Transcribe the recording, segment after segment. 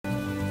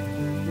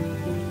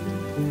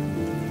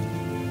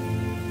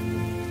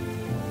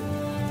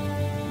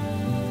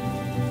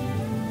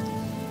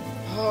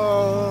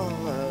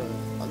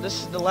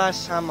this is the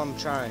last time I'm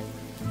trying.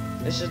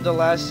 This is the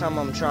last time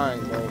I'm trying,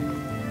 bro.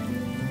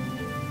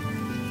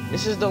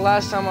 This is the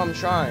last time I'm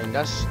trying.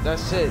 That's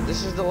it.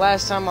 This is the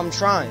last time I'm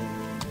trying.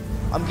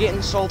 I'm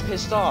getting so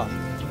pissed off.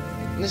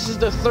 And this is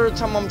the third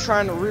time I'm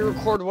trying to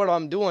re-record what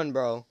I'm doing,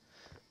 bro.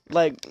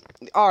 Like,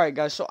 alright,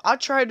 guys. So, I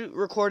tried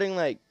recording,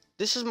 like,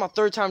 this is my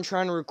third time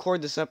trying to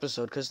record this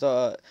episode. Because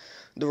the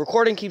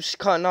recording keeps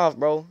cutting off,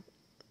 bro.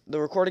 The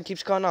recording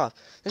keeps cutting off.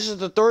 This is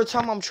the third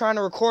time I'm trying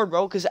to record,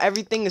 bro. Because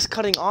everything is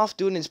cutting off,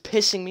 dude. And it's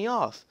pissing me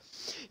off.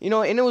 You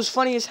know, and it was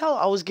funny as hell.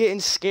 I was getting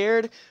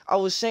scared. I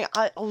was saying,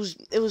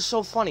 it was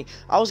so funny.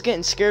 I was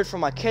getting scared for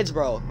my kids,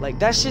 bro. Like,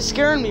 that shit's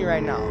scaring me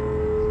right now.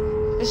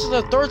 This is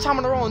the third time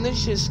in a row, and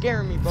this shit's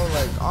scaring me, bro.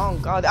 Like, oh,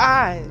 God.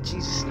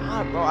 Jesus,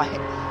 stop, bro.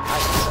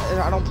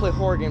 I don't play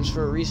horror games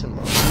for a reason,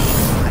 bro.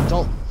 I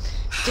don't.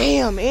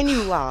 Damn, and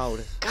you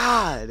loud.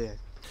 God.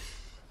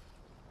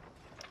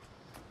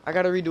 I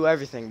gotta redo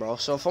everything, bro.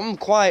 So if I'm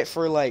quiet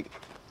for like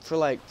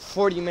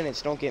 40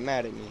 minutes, don't get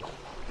mad at me.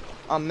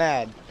 I'm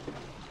mad.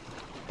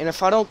 And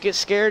if I don't get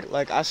scared,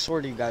 like, I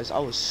swear to you guys, I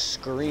was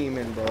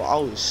screaming, bro. I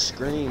was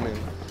screaming.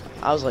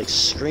 I was, like,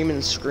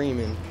 screaming.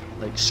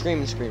 Like,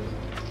 screaming.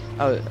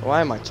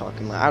 Why am I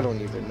talking? Like, I don't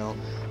even know.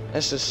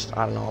 It's just,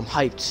 I don't know. I'm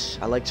hyped.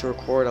 I like to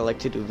record. I like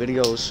to do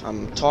videos.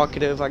 I'm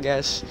talkative, I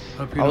guess.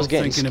 I was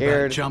getting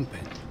scared.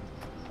 Jumping.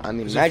 I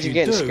mean, imagine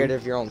getting scared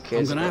of your own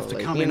kids, I'm gonna have to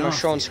like, come me in and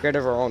Michone scared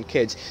of our own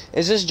kids.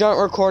 Is this junk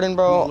recording,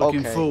 bro?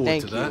 Looking okay, forward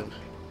thank to you. that.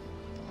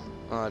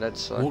 Oh,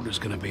 that's... Water's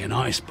gonna be an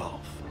ice bath.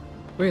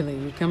 Really?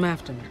 You come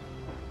after me?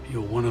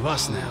 You're one of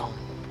us now.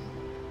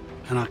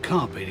 And I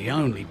can't be the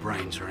only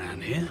brains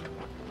around here.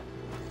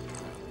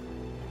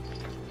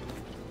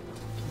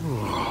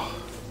 Oh,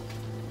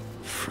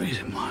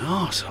 freezing my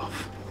ass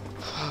off.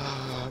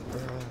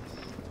 Bro.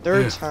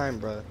 Third time,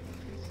 bro.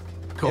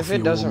 Coffee if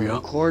it doesn't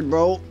record,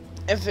 bro.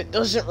 If it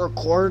doesn't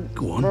record,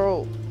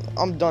 bro,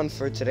 I'm done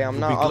for today.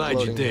 I'm not uploading.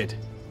 Glad you did.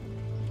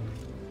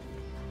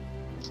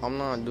 I'm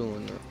not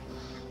doing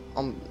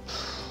it.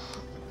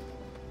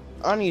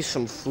 I need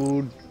some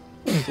food.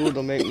 Food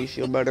will make me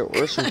feel better.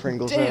 Where's some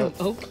Pringles at?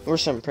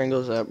 Where's some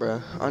Pringles at,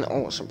 bro? I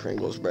want some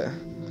Pringles, bro.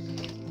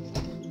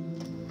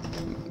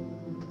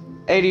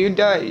 Hey, you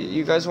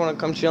guys want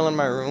to come chill in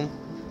my room?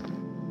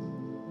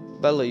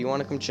 Bella, you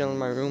want to come chill in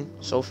my room?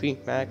 Sophie,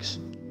 Max,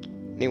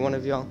 any one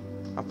of y'all?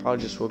 I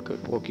probably just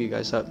woke you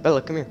guys up.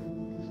 Bella, come here.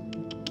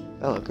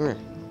 Bella, come here.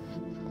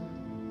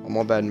 Oh,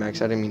 my bad,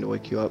 Max. I didn't mean to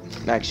wake you up.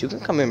 Max, you can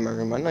come in my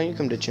room. I know you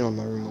come to chill in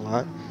my room a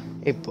lot.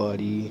 Hey,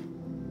 buddy.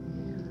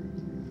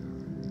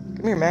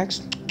 Come here,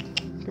 Max.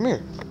 Come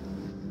here.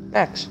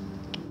 Max.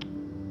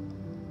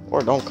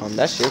 Or don't come.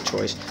 That's your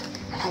choice.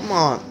 Come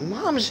on.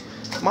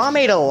 Mom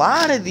ate a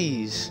lot of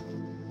these.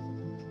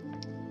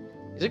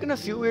 Is it gonna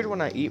feel weird when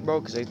I eat, bro?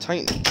 Because they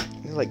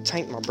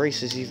tighten my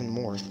braces even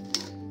more.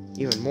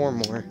 Even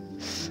more.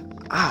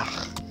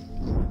 Ah.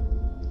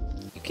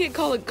 You can't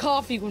call it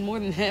coffee when more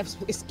than half's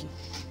whiskey.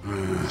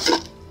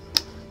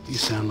 You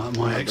sound like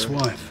my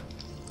ex-wife.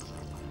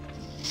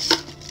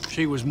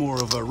 She was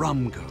more of a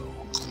rum girl.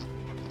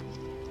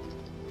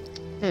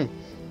 Hey,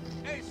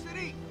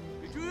 City!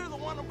 Did you hear the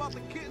one about the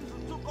kittens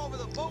who took over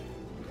the boat?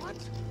 What?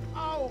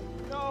 Oh,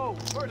 no.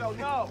 Birdo,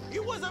 no. He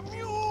was a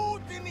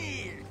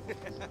mutiny!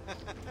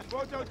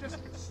 Birdo, just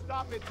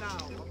stop it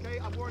now, okay?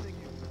 I'm warning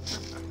you.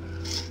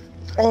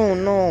 Oh,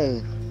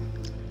 no.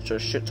 Just a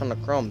shit ton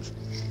of crumbs.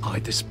 I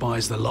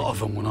despised the lot of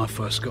them when I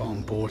first got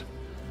on board,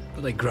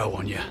 but they grow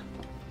on you.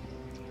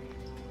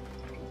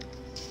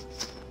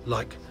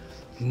 Like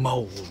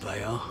mold,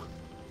 they are.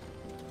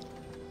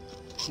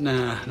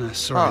 Nah,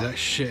 sorry, that's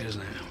shit,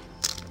 isn't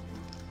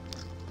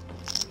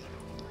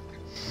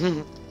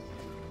it?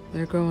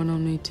 They're growing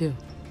on me, too.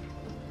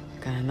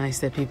 Kinda nice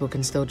that people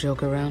can still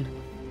joke around.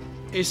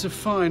 It's a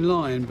fine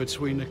line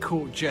between the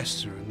court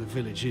jester and the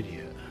village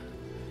idiot.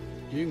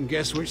 You can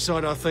guess which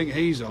side I think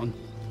he's on.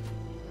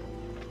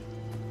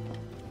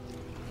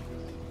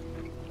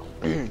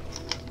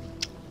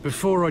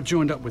 Before I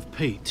joined up with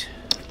Pete,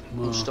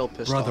 my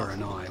brother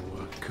and I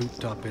were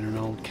cooped up in an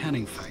old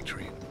canning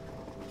factory.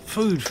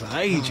 Food for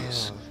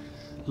ages.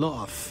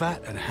 Lot of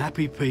fat and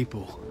happy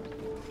people.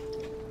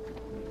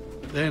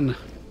 Then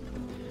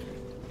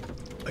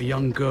a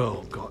young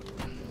girl got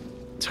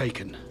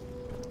taken.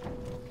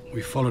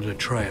 We followed a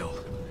trail.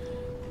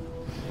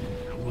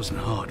 It wasn't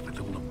hard with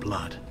all the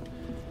blood.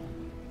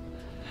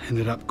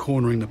 Ended up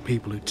cornering the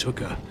people who took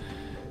her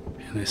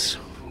in this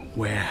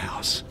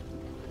warehouse.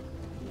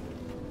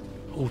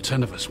 All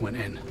 10 of us went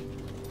in.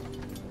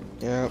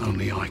 Yeah.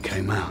 Only I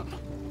came out.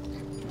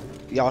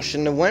 Y'all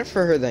shouldn't have went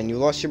for her then. You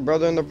lost your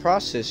brother in the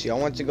process.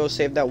 Y'all went to go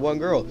save that one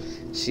girl.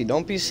 See,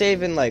 don't be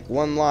saving like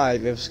one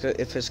life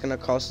if it's gonna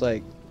cost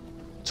like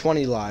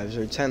 20 lives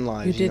or 10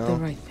 lives. You did the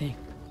right thing.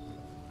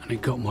 And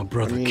it got my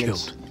brother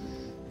killed.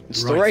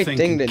 It's the right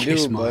thing to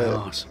do,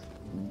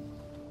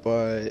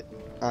 but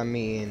I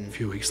mean, a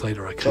few weeks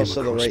later I came across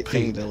the right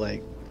thing to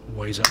like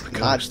ways up the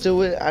coast. Not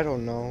do it. I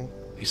don't know.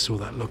 He saw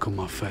that look on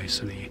my face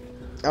and he.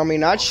 I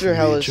mean, not sure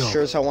how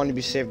sure as I wanted to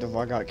be saved if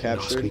I got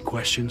captured. Ask any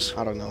questions.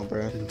 I don't know,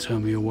 bro. Didn't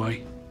turn me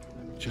away.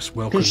 Just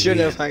welcome He should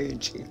me have in.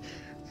 hired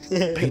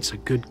you. Pete's a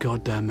good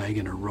goddamn egg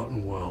in a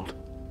rotten world.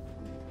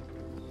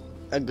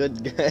 A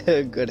good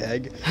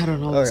egg. I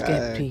don't always get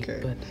Alright, Pete, okay.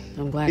 but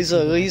I'm glad He's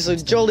people a have some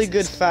jolly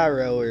good stances.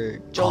 pharaoh or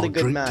jolly I'll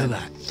good drink man. to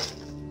that.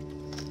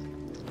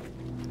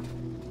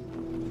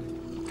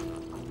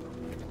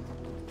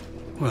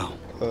 Well,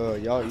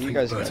 Y'all, I you think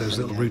guys got Berto's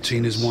some little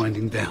routine is answers.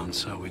 winding down,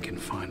 so we can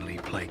finally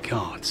play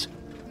cards.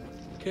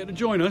 Care to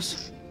join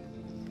us?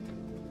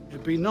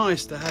 It'd be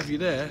nice to have you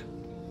there.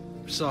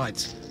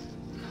 Besides,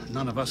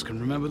 none of us can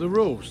remember the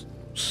rules,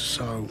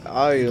 so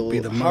it'll be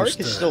the most Hark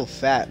is still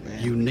fat,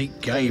 man.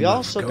 unique game You of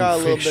also Go got a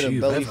little Fish bit of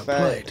you've belly ever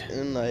fat played.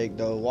 in like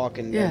the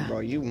Walking Yeah. Dead, bro.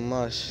 You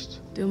must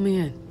Do me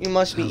in. be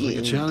Sounds like a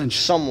eating challenge.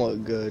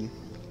 somewhat good.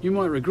 You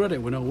might regret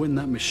it when I win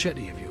that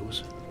machete of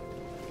yours.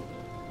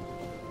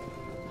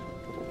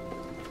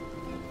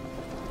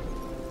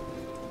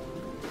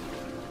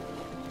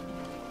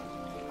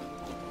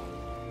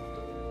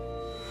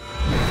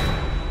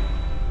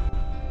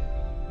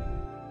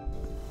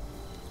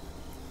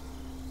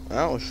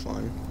 That was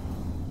fun.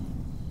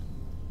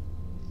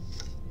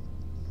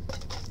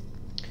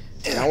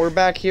 Now we're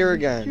back here Sure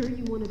again.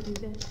 you want to do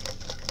this?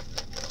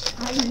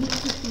 I need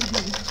to see him.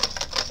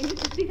 I need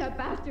to see that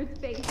bastard's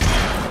face.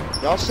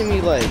 Y'all see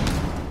me like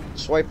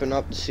swiping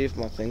up to see if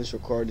my thing's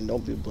recording.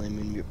 Don't be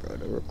blaming me, bro.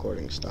 The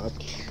recording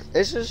stopped.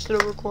 Is it still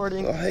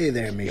recording? Oh, hey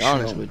there, Be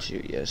honest Michone. with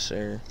you, yes,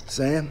 sir.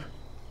 Sam,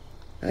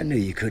 I knew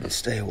you couldn't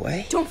stay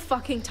away. Don't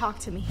fucking talk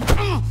to me.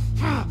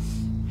 Sam,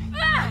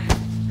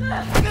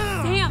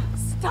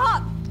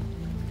 stop!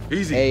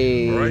 Easy.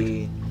 Hey. All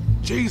right.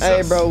 Jesus.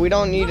 Hey, bro, we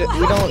don't need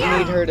Yeah.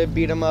 need her to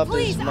beat him up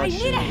Please, as I much.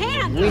 need a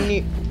hand.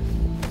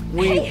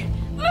 We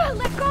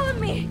Let go of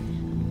me!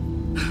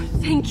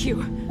 Thank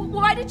you.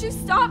 Why did you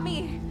stop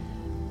me?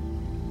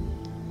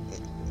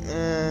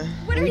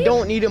 What are we you-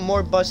 don't need him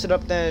more busted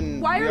up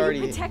than Why we are already.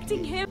 you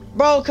protecting him?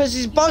 Bro, cause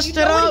he's busted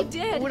know what he up.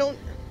 did. We don't.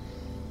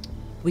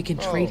 We can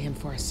trade Oh. him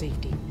for our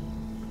safety.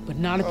 But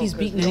not if Bro, he's 'cause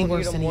beaten we any don't need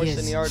worse him than he worse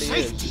than he is. already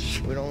Safety.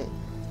 is. We don't.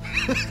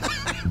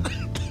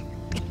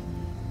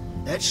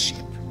 That ship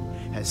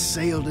has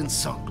sailed and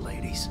sunk,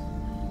 ladies.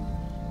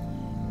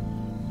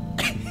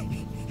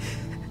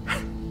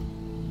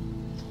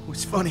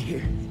 What's funny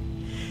here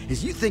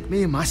is you think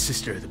me and my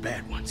sister are the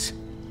bad ones.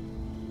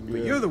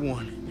 But you're the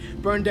one who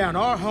burned down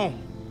our home.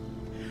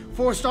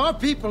 Forced our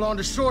people on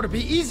the shore to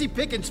be easy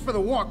pickings for the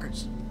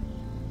walkers.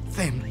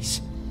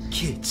 Families,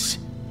 kids,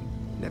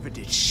 never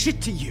did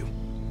shit to you.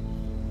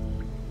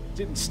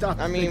 Didn't stop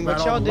to I mean, think what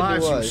about y'all all the did to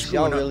lives you were us, y'all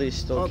screwing up, really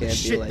still all the can't be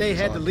shit like they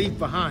had to talking. leave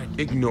behind.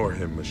 Ignore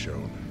him,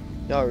 Michonne.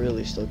 Y'all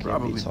really still can't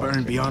Probably be talking.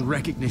 burned beyond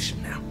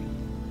recognition now.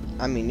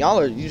 I mean, y'all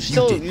are. You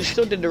still did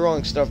did the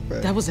wrong stuff, bro.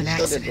 That was an You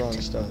still did accident.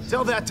 wrong stuff.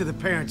 Tell that to the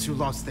parents who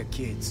lost their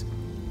kids.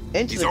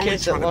 And to He's the only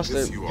kids that trying to lost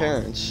their piss you off.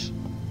 parents.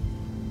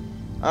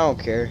 I don't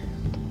care.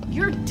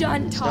 You're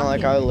done It's talking. not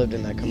like I lived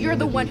in that community. You're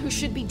the one who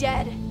should be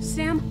dead.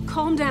 Sam,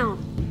 calm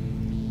down.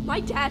 My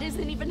dad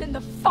isn't even in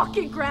the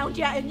fucking ground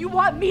yet, and you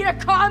want me to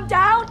calm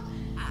down?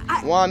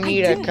 Want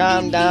me to didn't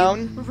calm mean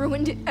down? He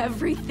ruined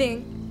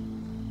everything.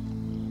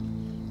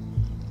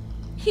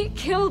 He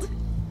killed.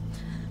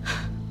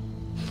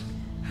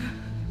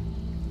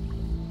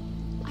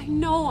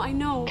 I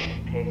know.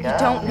 You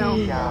don't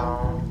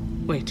know.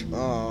 Wait,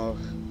 Oh.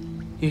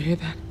 you hear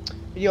that?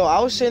 Yo, I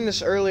was saying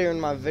this earlier in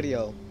my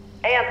video.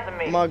 Answer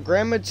me. My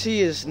grandma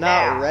T is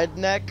not Now.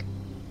 redneck,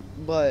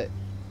 but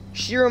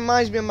she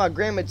reminds me of my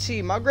grandma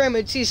T. My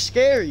grandma T's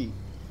scary.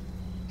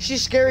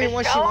 She's scary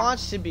when she Michonne?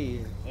 wants to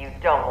be. You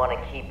don't want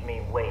to keep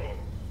me waiting.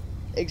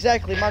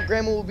 Exactly. My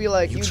grandma will be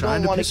like, You "You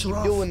trying don't to want to piss her keep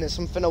off? doing this.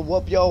 I'm finna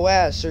whoop your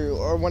ass."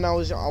 Or when I'm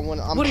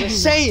What do you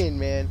just saying,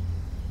 man.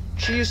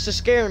 She used to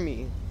scare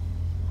me.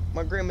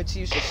 My grandma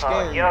T used to Oh,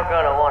 scare me. you're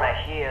gonna want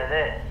to hear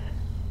this.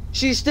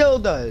 She still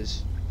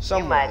does. You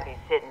Somewhat. might be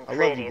sitting I love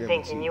pretty you, Grandma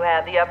thinking T. you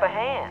have the upper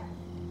hand,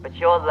 but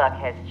your luck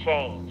has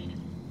changed.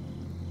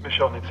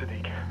 Michonne and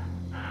Sadiq.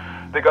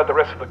 They got the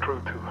rest of the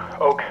crew too.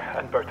 Oak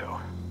and Berto.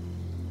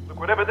 Look,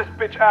 whatever this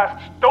bitch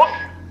asks, don't!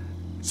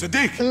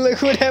 Sadiq.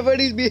 Look whatever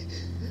these be.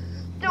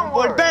 Don't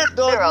But worry,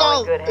 Berto, they're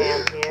all no. in good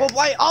hands here. But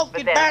why Oak But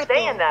and then Berto?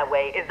 staying that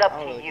way is up I don't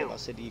to really care you. about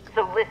Sadiq.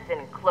 So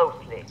listen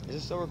closely. Is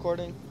it still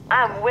recording?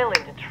 I'm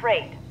willing to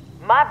trade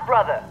my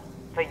brother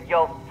for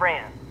your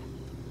friends.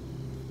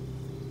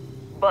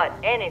 But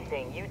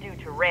anything you do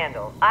to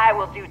Randall, I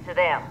will do to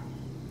them.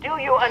 Do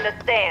you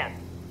understand?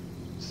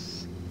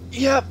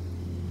 Yep.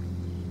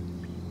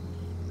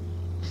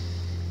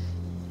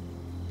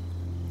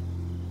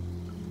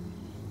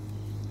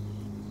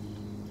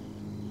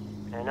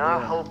 And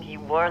I hope you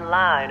weren't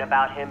lying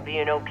about him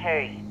being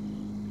okay.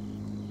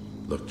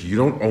 Look, you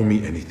don't owe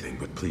me anything,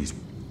 but please,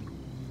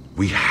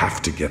 we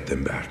have to get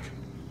them back.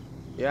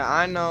 Yeah,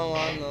 I know.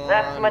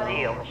 That's I my know.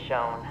 deal,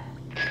 Michonne.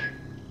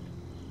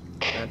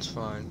 That's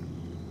fine.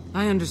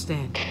 I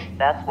understand.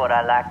 That's what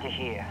I like to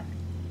hear.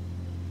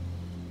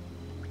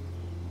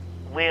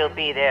 We'll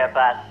be there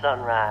by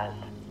sunrise.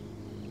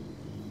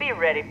 Be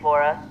ready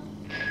for us.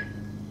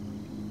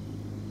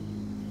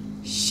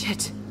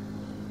 Shit.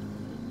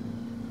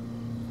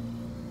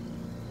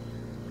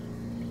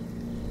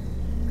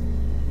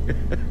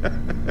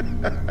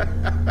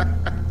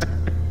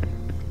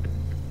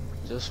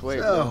 Just wait,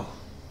 So,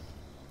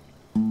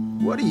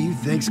 what do you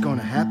think's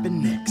gonna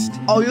happen next?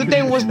 Oh, you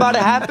think what's about to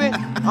happen?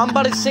 I'm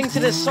about to sing to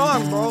this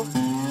song, bro.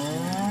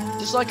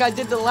 Just like I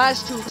did the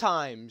last 2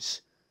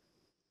 times.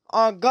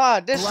 Oh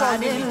God, this song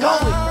get me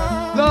going,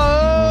 bro.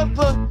 Go,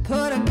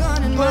 put a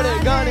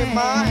gun in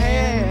my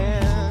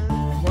hand.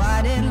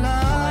 Why did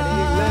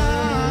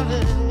love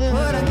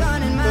put a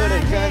gun in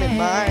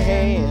my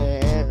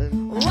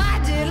hand?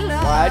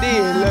 Why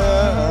did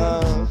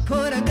love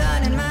put a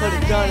gun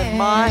in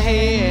my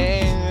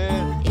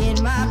hand?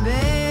 In my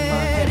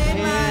bed,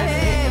 in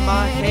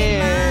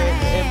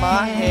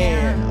my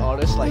hand. Oh,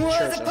 this is like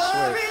church, I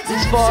swear.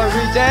 It's for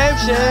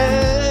redemption.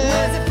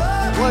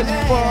 Was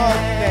it for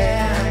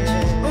revenge?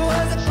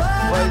 Was it for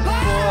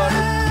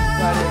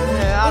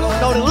I don't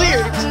know the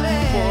lyrics. Was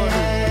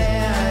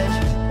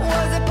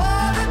it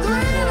for the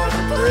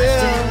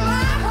thrill?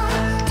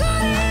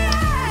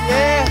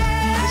 Yeah,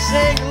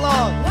 sing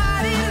along.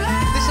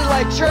 This is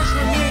like church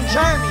with me and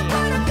Jeremy.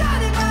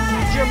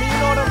 Jeremy, you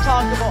know what I'm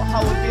talking about,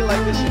 how it be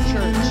like this in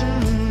church.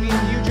 Me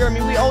and you,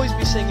 Jeremy, we always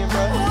be singing,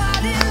 bro.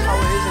 How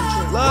it is in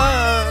church.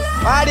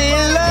 Love, why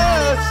did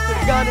love put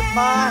a gun in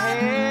my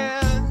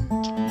hand?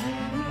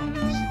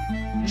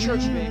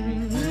 Church, baby.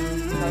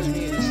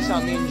 This is how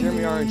me and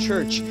Jeremy are in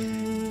church.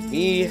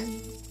 Me,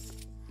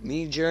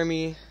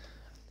 Jeremy,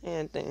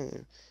 and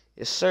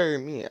yes, sir,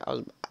 me.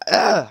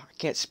 I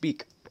can't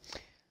speak.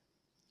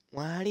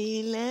 Why do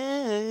you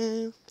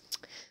love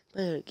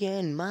put a gun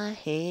in my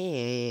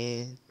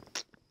hand?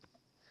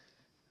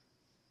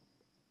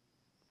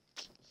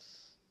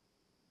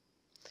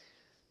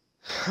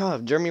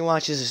 If Jeremy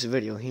watches this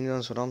video, he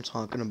knows what I'm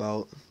talking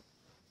about.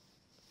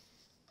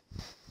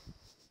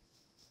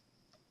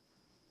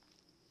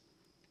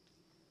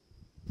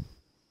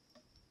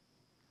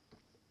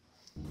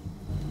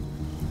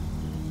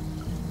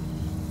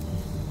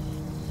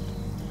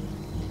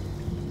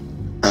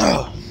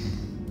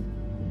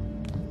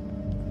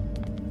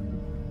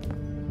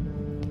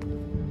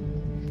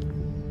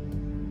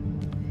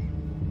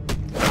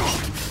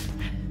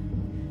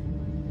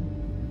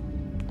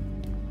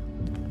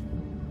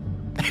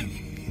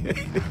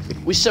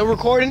 We still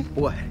recording?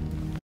 What?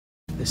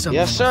 There's something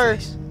yes, on my sir.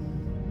 face.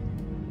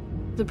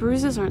 The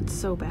bruises aren't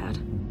so bad,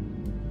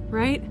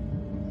 right?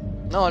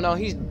 No,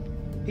 he's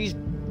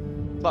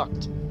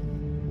fucked.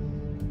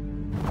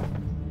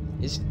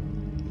 His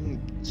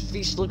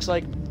face looks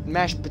like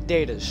mashed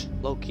potatoes,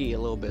 low key, a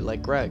little bit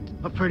like Greg.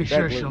 I'm pretty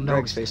sure Greg, she'll know.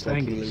 Greg's face low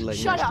key like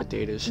Shut mashed up.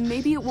 potatoes.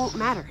 Maybe it won't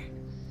matter.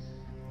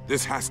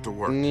 This has to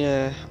work.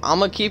 Yeah, I'm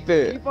gonna keep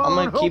it. Keep I'm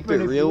on gonna keep it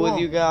hoping if real you with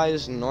want. you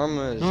guys.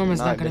 Norma's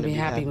not gonna be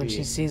happy when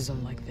she sees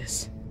him like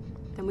this.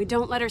 Then we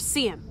don't let her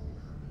see him.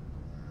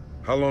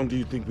 How long do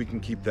you think we can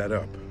keep that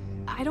up?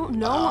 I don't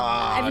know.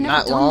 I've never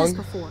not done this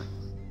long. before.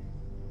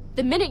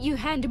 The minute you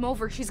hand him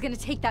over, she's gonna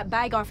take that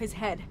bag off his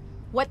head.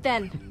 What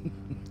then?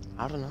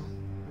 I don't know.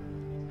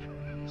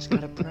 Just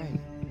gotta pray.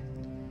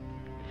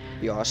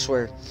 Yo, I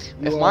swear, if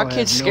You my all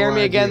kids have no scare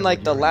me again idea like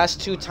what the you're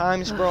last 2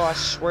 times, bro, I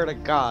swear to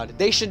God,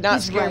 they should not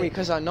He's scare me right.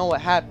 because I know what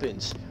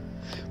happens.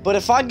 But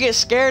if I get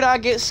scared, I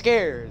get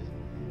scared.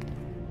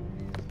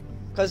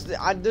 Because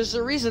there's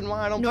a reason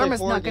why I don't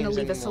Norma's play board not gonna games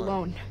leave us anymore.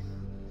 alone.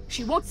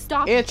 She won't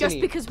stop Anthony, just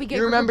because we gave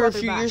you her remember her a brother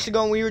few back. years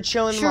ago when we were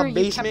chilling Sure, in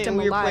my you kept basement him and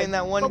we were alive, playing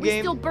that one but game?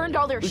 we still burned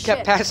all their We shit.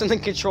 kept passing the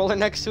controller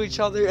next to each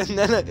other, and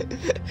then a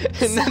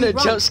Run.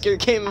 jump scare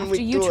came and After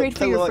we you threw trade a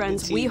for your pillow at the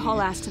friends, we TV.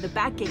 haul ass to the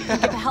back gate and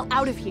get the hell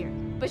out of here.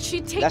 But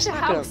she'd take That's the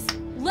not gonna- house.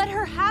 Let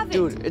her have it.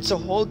 Dude, it's a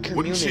whole community.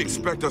 Wouldn't she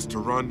expect us to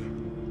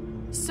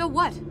run? So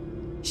what?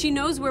 She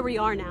knows where we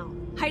are now.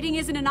 Hiding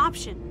isn't an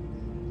option.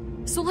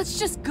 So let's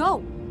just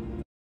go.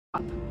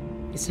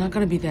 It's not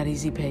gonna be that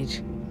easy,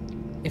 Paige.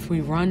 If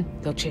we run,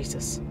 they'll chase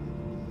us.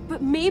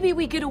 But maybe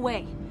we get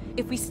away.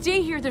 If we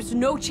stay here, there's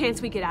no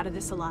chance we get out of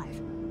this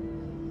alive.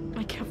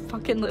 I can't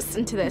fucking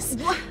listen to this.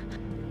 What?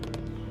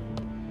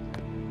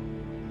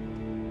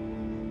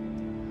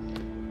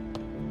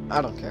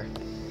 I don't care.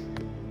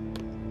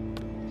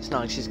 It's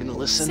not like she's gonna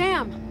listen.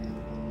 Sam!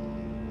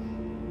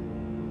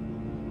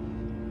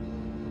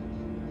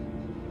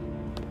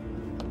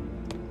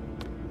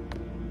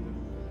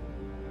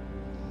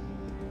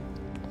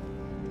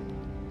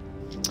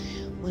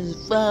 Was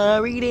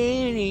furry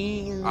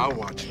day. I'll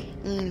watch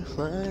it.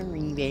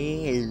 Furry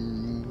day.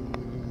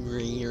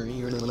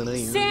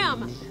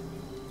 Sam!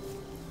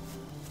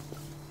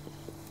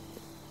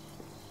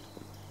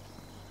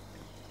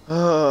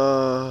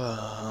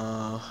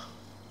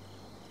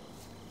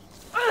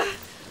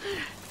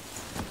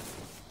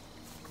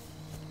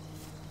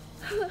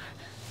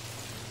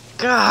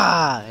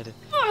 God!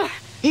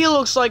 He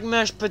looks like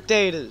mashed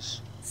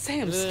potatoes.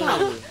 Sam,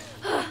 stop!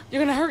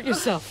 You're gonna hurt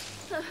yourself.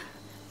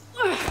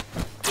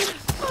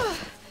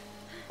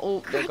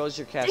 Oh, there goes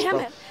your catch, Damn bro.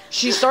 it.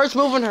 She starts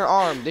moving her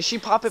arm. Did she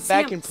pop it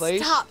back Sam, in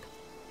place? Stop.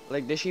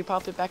 Like, did she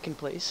pop it back in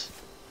place?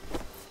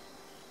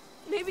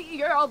 Maybe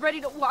you're all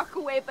ready to walk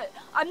away, but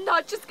I'm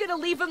not just gonna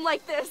leave him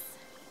like this.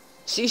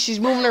 See, she's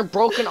moving her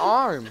broken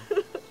arm.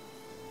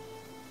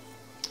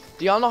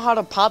 Do y'all know how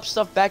to pop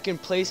stuff back in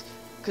place?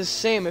 Cause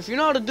same, if you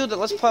know how to do that,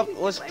 let's pop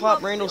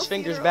Randall's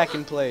fingers back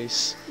in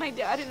place. My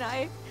dad and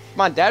I.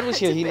 My dad was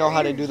here. He know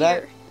how to bury do her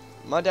that. here.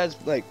 My dad's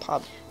like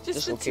pop,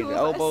 Just the dislocated two of us.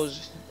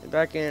 elbows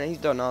back in. He's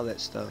done all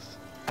that stuff.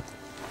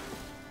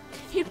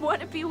 He'd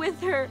want to be with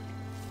her.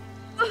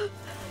 That's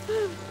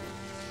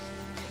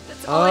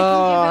all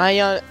I can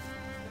give him.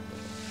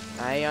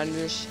 I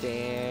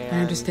understand. I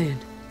understand.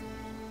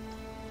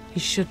 He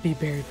should be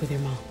buried with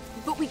your mom.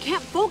 But we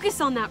can't focus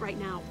on that right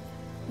now.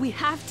 We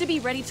have to be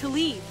ready to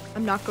leave.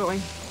 I'm not going.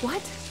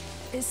 What?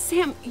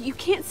 Sam, you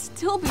can't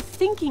still be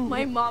thinking.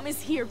 My mom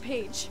is here,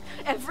 Paige.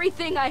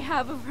 Everything I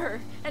have of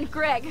her. And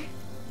Greg.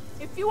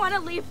 If you want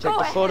to leave, Take go the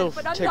ahead, photo-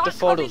 but I'm take not the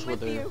photos coming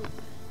with her. you.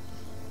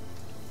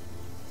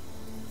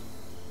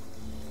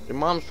 Your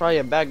mom's probably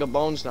a bag of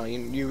bones now.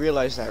 You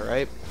realize that,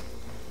 right?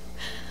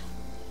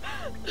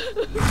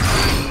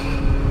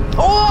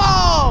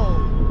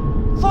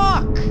 Oh!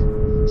 Fuck!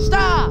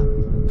 Stop!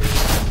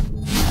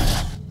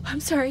 I'm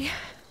sorry,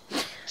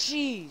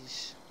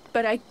 Jeez.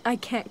 but I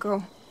can't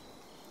go.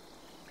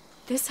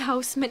 This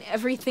house meant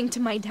everything to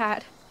my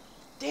dad.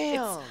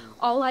 Damn. It's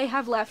all I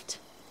have left.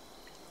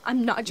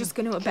 I'm not just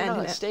going to abandon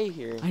Cannot it. stay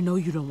here. I know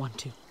you don't want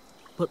to,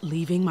 but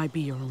leaving might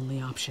be your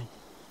only option.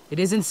 It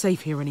isn't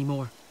safe here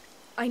anymore.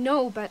 I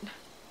know, but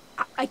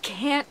I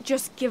can't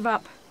just give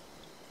up.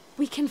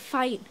 We can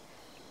fight.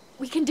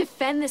 We can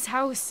defend this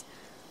house.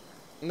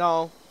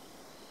 No.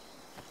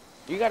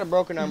 You got a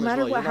broken arm No as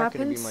matter well. You're what not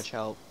gonna be happens- much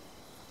help.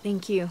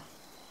 Thank you.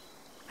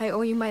 I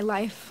owe you my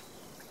life.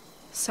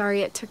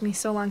 Sorry it took me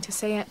so long to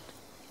say it.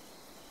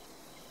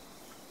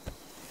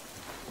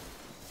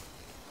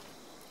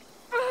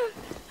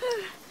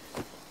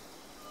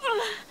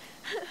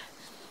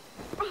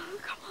 Oh,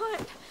 come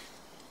on.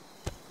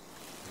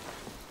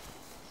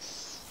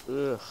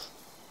 Ugh.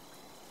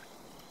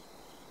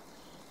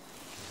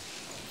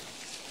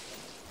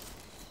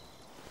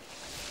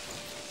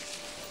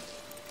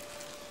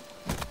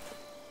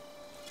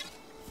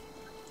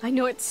 I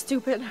know it's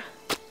stupid,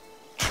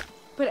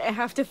 but I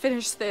have to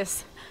finish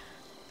this.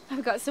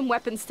 I've got some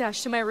weapons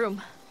stashed in my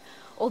room.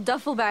 Old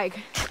duffel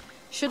bag.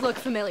 Should look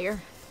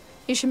familiar.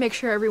 You should make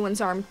sure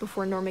everyone's armed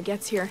before Norma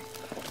gets here.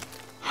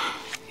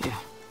 Yeah.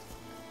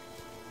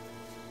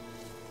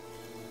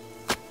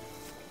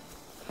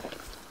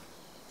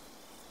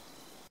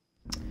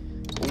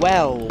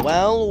 Well.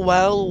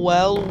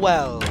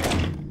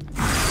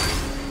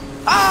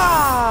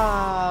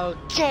 Ah!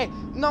 Okay,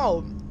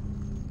 no.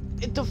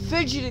 The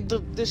fidget,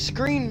 the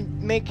screen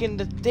making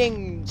the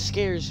thing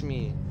scares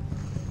me.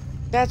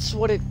 That's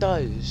what it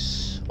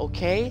does,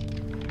 okay?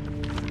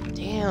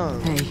 Damn.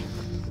 Hey.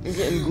 I'm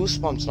getting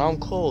goosebumps, now I'm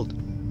cold.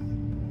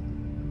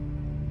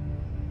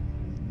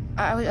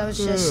 I was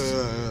just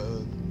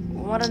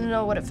wanted to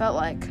know what it felt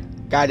like.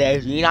 I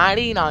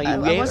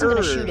wasn't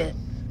gonna shoot it.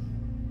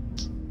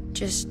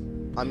 Just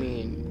I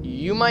mean,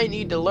 you might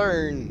need to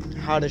learn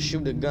how to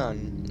shoot a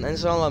gun.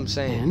 That's all I'm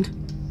saying. And?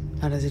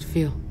 How does it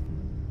feel?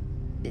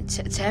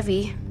 it's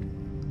heavy.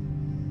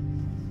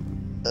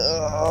 Oh,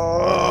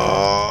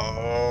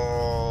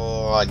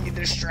 I need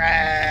to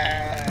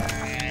stretch.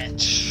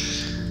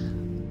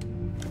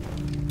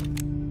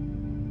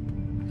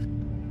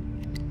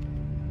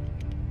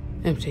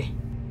 Empty.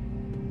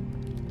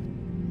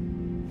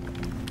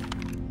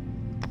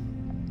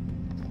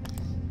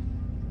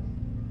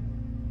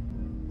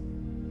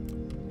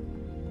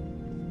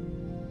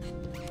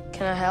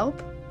 Can I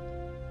help?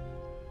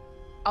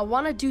 I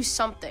want to do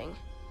something.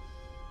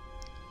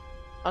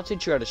 I'll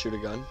teach you how to shoot a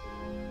gun.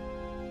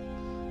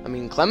 I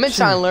mean,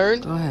 Clementine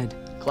learned. Go ahead.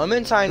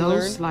 Clementine Go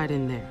learned. slide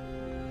in there.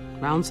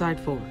 Round side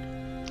forward.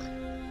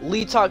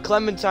 Lee taught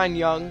Clementine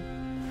young.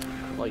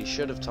 Well, you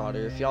should have taught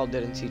her. If y'all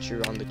didn't teach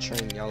her on the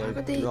train, y'all are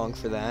could they- wrong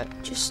for that.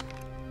 Just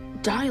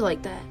die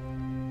like that.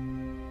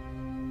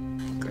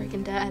 Greg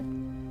and Dad.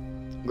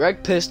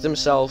 Greg pissed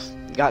himself.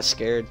 Got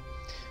scared.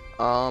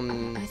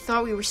 I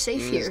thought we were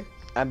safe here.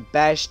 I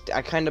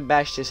kind of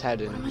bashed his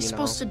head in. What am I you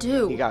supposed know? to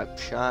do? He got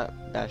shot,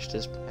 bashed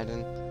his head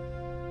in.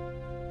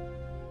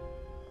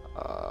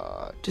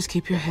 Just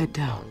keep your head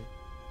down.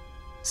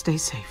 Stay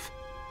safe.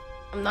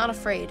 I'm not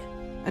afraid.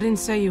 I didn't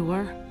say you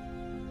were.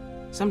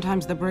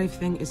 Sometimes the brave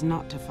thing is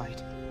not to fight.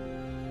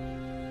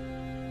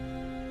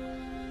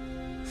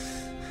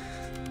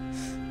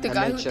 The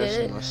guy who did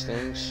it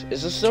Mustangs.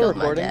 Is this still killed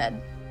recording? my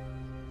dad.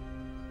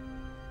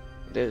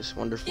 It is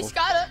wonderful. He's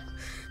gotta.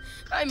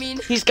 I mean,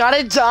 He's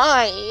gotta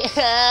die.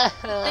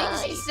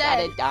 things he He's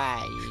said. gotta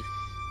die.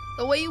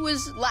 The way he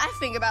was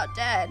laughing about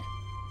Dad.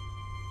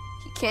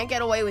 He can't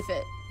get away with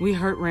it. We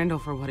hurt Randall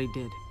for what he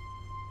did.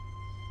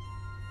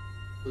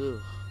 Ugh.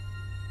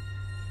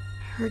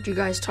 I heard you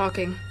guys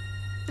talking.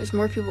 There's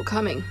more people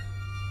coming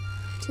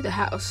to the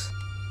house.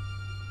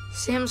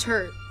 Sam's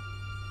hurt.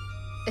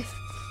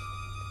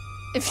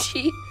 If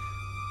she...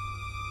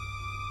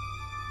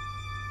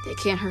 They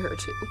can't hurt her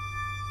too.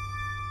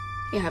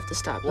 You have to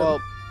stop them.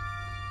 Well,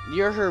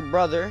 you're her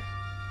brother.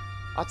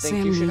 I think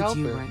Sam you should needs help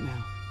you her. right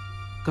now.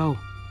 Go.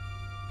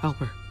 Help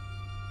her.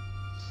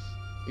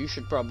 You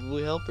should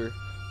probably help her.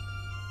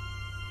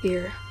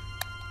 Here.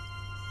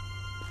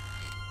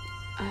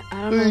 I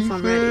don't know if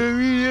I'm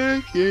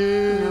ready.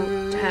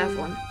 To have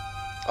one.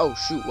 Oh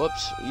shoot,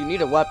 whoops. You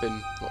need a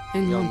weapon.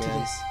 Hang young on to man.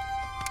 this.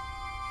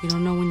 You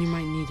don't know when you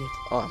might need it.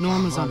 Oh,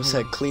 Norma's on I her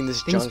said way. clean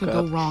this Things junk could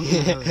up. go wrong in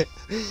a hurry.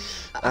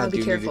 I'll be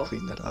do careful. need to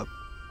clean that up.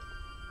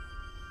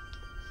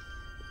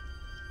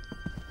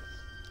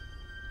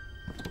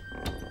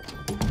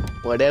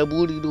 What that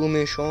booty do,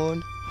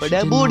 michone? What She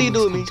that didn't booty always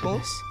do, come to michone?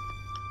 this.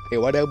 Hey,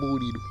 what that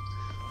booty do?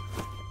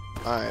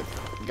 Alright,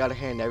 gotta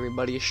hand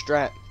everybody a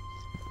strap.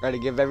 Gotta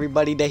give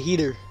everybody the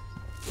heater.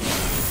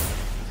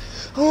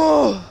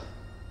 Oh!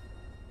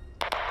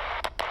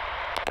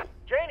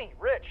 Janie,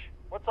 Rich,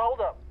 what's the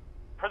holdup?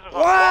 Prisoners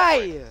on Why?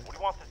 Broadway. What do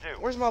you want to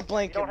do? Where's my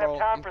blanket, You don't have bro?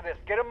 time for this.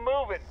 Get him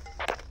moving.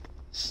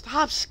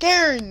 Stop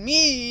scaring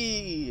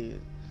me!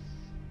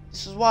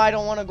 This is why I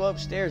don't want to go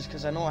upstairs,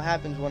 because I know what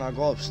happens when I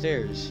go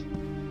upstairs.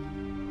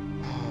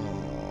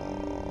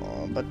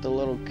 Oh, but the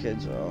little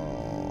kids,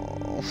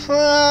 oh.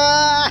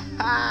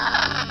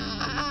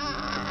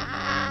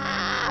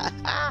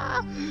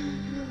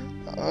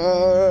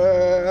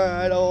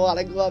 I don't want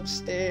to go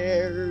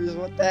upstairs.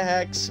 What the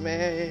heck,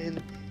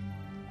 man?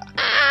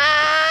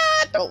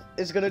 No,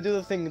 it's gonna do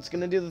the thing. It's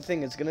gonna do the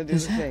thing. It's gonna do the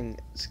thing.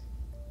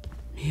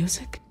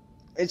 Music?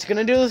 It's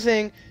gonna do the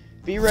thing.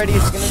 Be ready.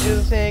 It's gonna do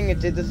the thing. It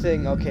did the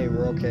thing. Okay,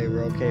 we're okay.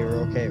 We're okay.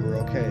 We're okay. We're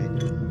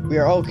okay. We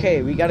are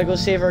okay. We gotta go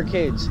save our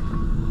kids.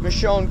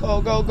 Michonne,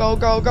 go, go, go,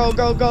 go, go,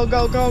 go, go,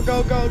 go, go,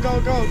 go, go, go,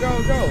 go,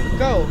 go, go,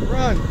 go.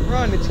 Run,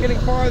 run. It's getting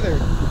farther.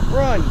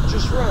 Run.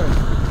 Just run.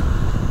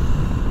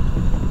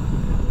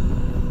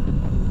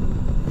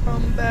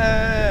 Come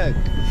back.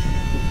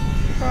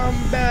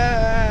 Come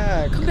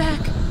back. Come back.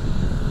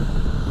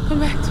 Come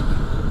back to me.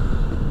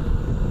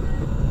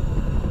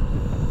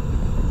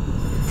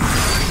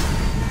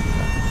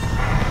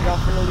 Y'all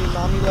finna leave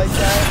mommy like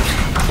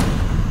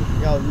that?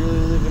 Y'all really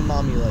leaving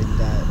mommy like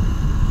that?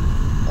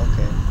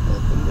 Okay,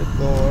 open the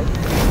door.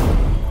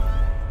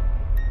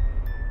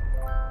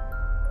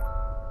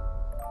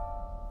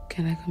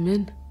 Can I come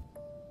in?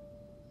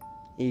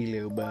 Hey,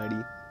 little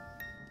buddy.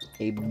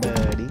 Hey,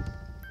 buddy.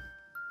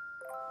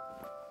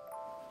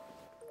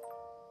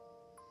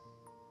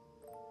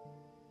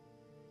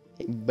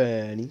 Hey,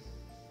 buddy.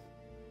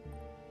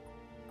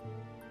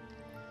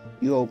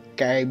 You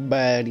okay,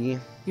 buddy?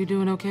 You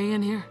doing okay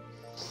in here?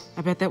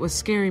 I bet that was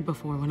scary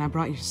before when I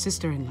brought your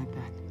sister in like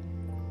that.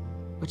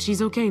 But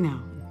she's okay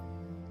now.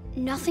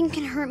 Nothing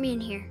can hurt me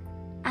in here.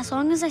 As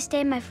long as I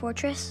stay in my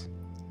fortress,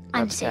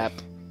 I'm That's safe. Cap.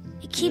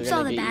 It keeps You're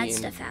all gonna the get bad eaten.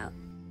 stuff out.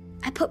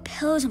 I put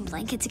pillows and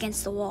blankets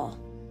against the wall.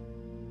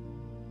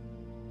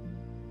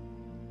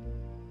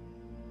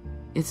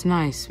 It's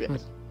nice,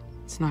 but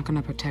it's not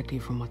gonna protect you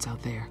from what's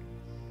out there.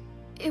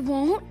 It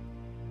won't?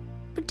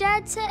 But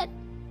Dad said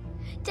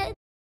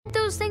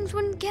those things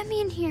wouldn't get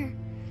me in here.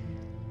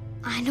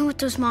 I know what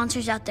those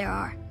monsters out there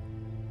are.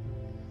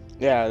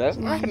 Yeah, that's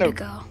not Time gonna to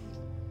go.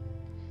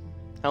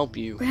 help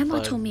you. Grandma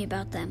but- told me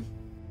about them.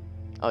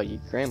 Oh, your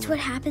grandma. It's what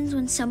happens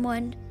when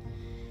someone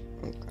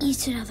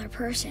eats another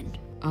person.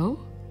 Oh?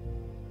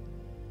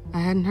 I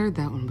hadn't heard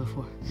that one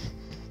before.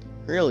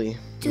 Really?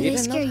 Do You they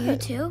didn't know scare you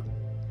that? too?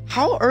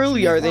 How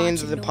early Make are they lots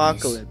into of the noise.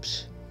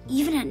 apocalypse?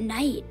 Even at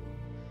night.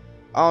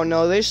 Oh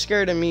no, they're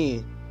scared of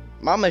me.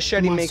 My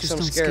machete The makes monsters them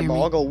don't scared, scare but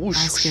me. I'll go whoosh.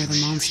 I scare the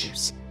whoosh, whoosh.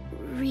 monsters.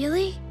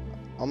 Really?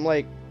 I'm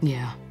like,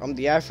 Yeah. I'm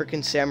the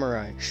African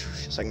samurai.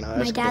 She's like, nah,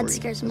 that's My dad gory.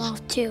 scares them That's-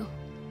 off too.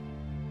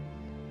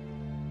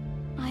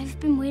 I've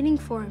been waiting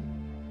for him.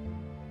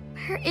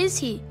 Where is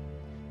he?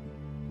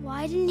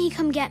 Why didn't he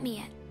come get me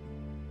yet?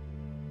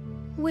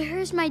 Where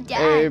is my dad?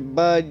 Hey,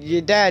 bud,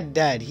 your dad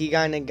dead. He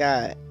kinda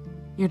got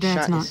Your shot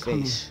dad's in not his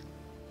coming. face.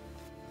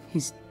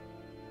 He's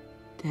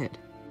dead.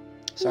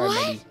 Sorry,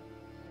 What? buddy.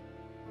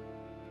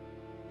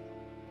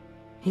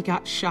 He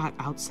got shot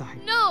outside.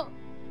 No!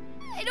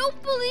 I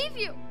don't believe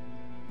you!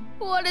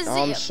 What is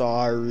I'm it?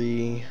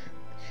 sorry.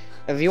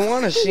 If you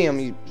want to see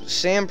him,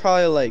 Sam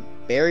probably like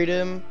buried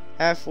him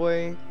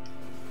halfway.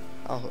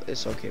 Oh,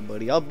 it's okay,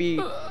 buddy. I'll be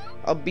mom.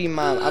 I'll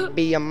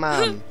be your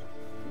mom.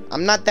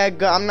 I'm not that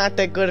good. I'm not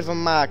that good of a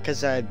mom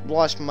because I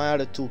lost my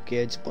other two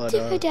kids, but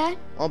Did my dad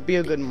I'll be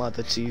a good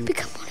mother to you.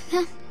 become one of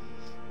them?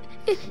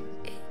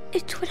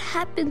 It's what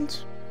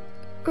happens,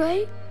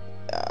 right?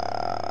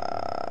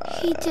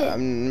 He did.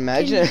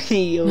 Imagine,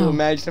 No,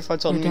 imagine if I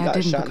told Your him he dad got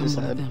didn't shot in become his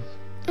one of head.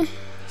 them.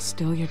 He's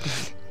still your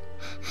dad.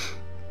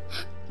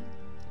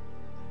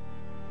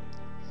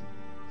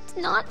 It's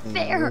not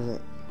fair.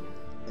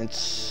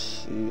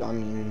 It's, I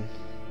mean,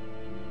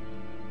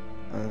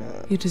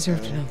 You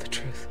deserve to know the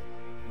truth.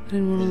 I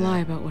didn't want to lie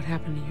about what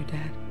happened to your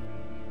dad.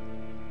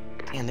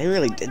 man, they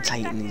really did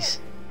tighten these.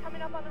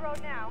 Coming up on the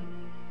road now.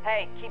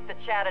 Hey, keep the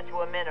chatter to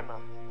a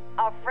minimum.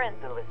 Our friends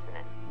are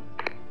listening.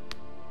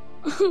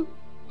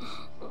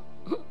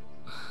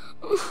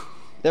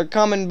 They're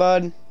coming,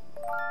 bud.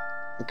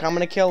 They're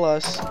coming to kill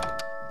us.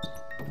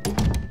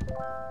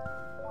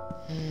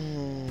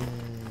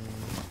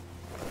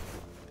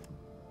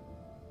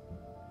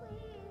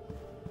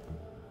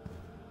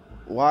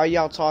 Why are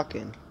y'all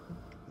talking?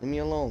 Leave me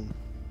alone.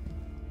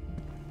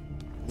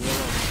 Leave me alone.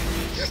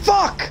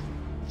 Fuck!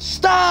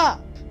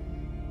 Stop!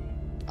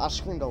 I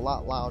screamed a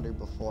lot louder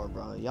before,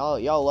 bro.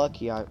 Y'all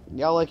lucky I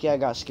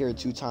got scared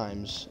 2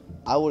 times.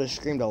 I would have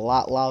screamed a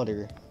lot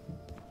louder.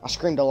 I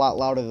screamed a lot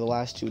louder the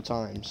last 2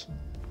 times.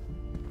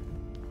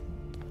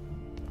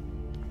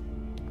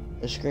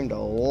 I screamed a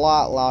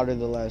lot louder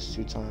the last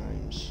 2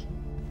 times.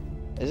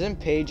 Isn't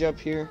Paige up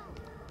here?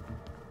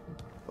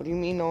 What do you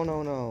mean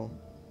no?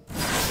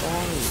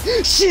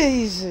 Sorry.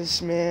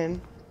 Jesus,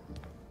 man.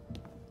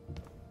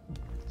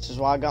 This is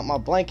why I got my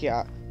blanket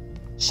out.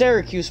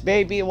 Syracuse,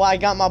 baby, why I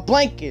got my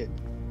blanket.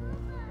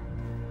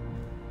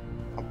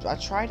 I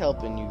tried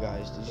helping you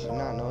guys. Did you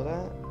not know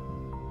that?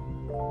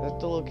 Is that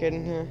the little kid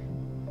in here?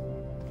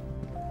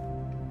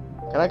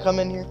 Can I come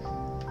in here?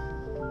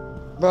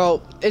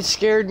 Bro, it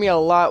scared me a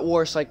lot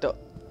worse. Like the...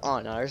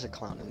 Oh, no, there's a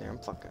clown in there. I'm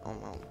fucking... Oh,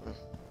 no.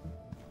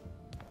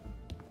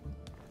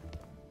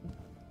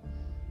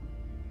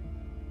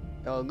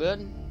 Y'all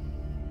good?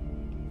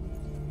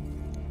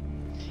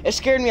 It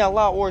scared me a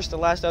lot worse the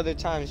last other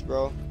times,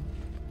 bro.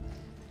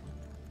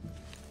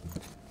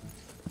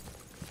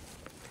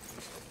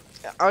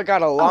 I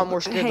got a lot more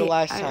scared the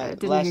last other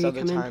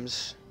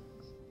times.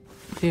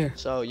 Here.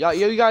 So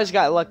you guys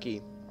got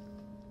lucky.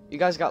 You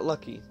guys got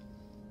lucky.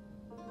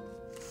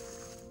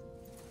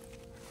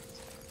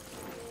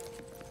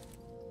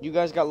 You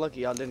guys got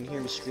lucky. Y'all didn't hear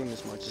me scream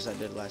as much as I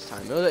did last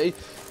time. It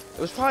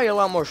was probably a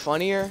lot more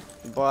funnier,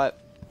 but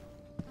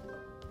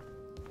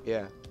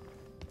yeah.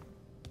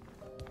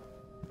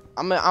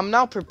 I'm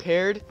now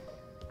prepared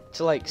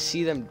to like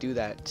see them do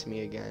that to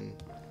me again.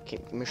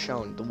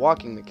 Michonne, the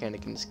walking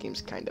mechanic in this game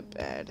is kind of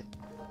bad. To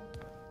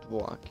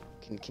walk.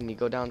 Can you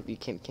go down?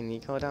 Can you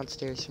go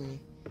downstairs for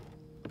me?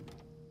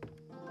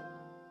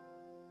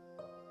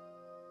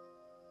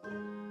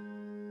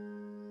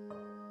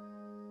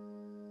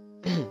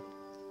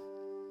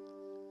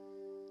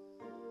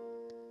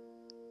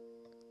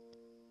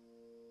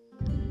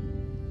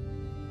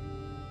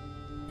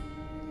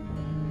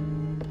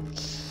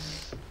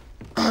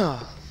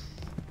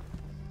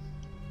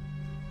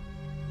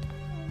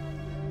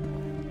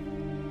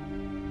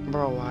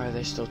 Bro, why are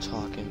they still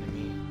talking to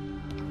me?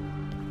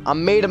 I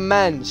made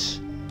amends.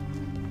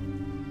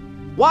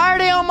 Why are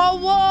they on my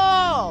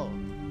wall?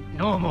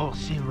 Normal,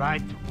 see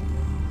right through.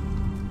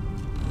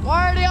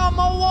 Why are they on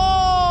my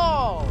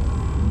wall?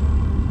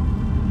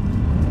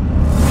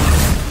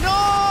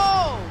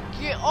 No!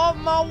 Get off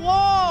my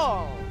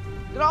wall!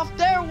 Get off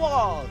their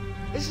wall!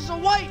 This is a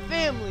white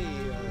family!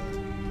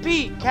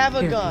 Pete, have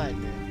a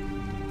gun.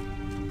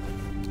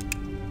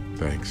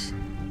 Thanks.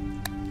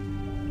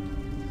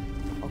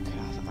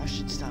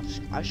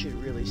 I should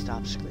really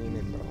stop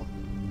screaming, bro.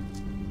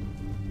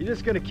 You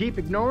just gonna keep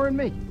ignoring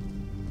me?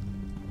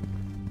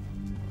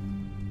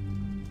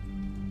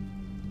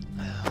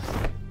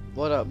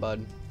 What up,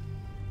 bud?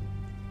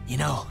 You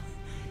know,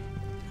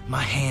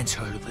 my hands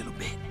hurt a little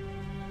bit.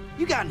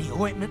 You got any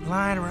ointment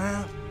lying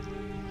around?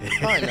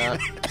 Probably not.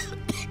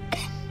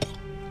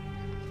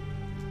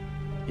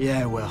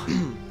 Yeah, well,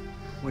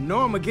 when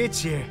Norma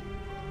gets here,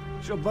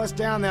 she'll bust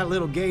down that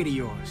little gate of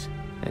yours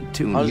and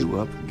tune you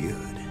up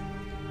good.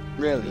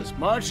 Really? Just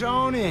march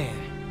on in.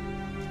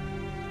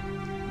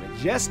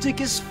 Majestic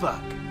as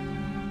fuck.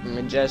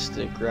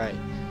 Majestic, right.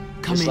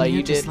 Come just in like here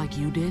you just did. like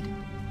you did?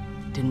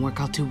 Didn't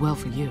work out too well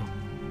for you.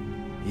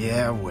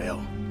 Yeah,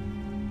 well.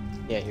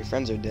 Yeah, your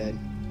friends are dead.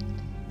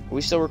 Are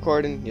we still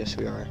recording? Yes,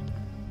 we are.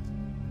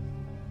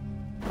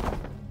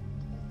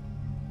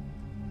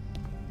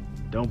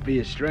 Don't be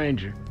a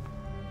stranger.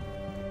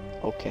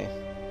 Okay.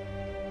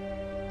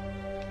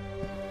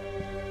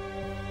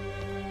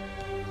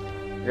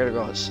 I gotta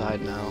go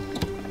outside now.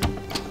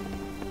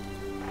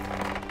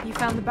 You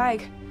found the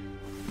bag.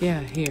 Yeah,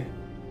 here.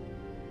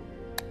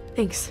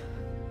 Thanks.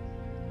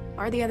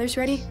 Are the others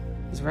ready?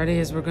 As ready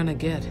as we're gonna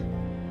get.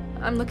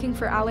 I'm looking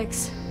for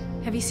Alex.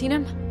 Have you seen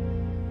him?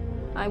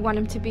 I want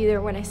him to be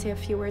there when I say a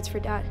few words for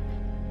Dad.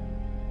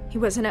 He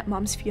wasn't at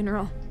Mom's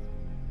funeral.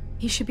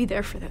 He should be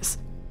there for this.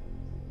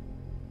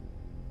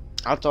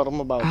 I told him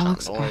about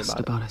Alex Don't worry asked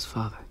about about his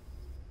father.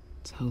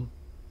 So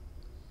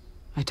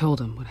I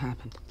told him what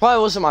happened.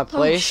 Probably wasn't my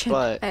place, shit.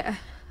 but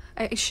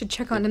I should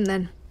check on him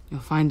then. You'll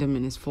find him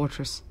in his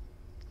fortress.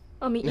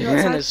 I'll meet you in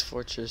outside. his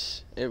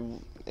fortress.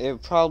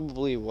 It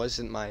probably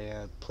wasn't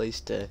my place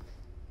to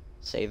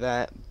say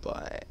that,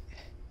 but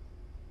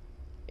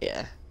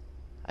yeah,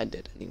 I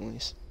did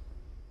anyways.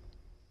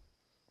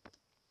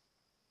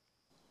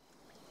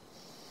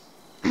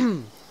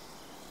 Alright,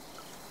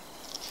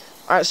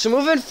 so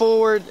moving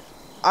forward,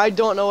 I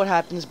don't know what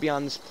happens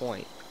beyond this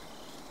point.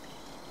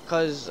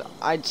 Because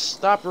I'd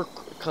stop,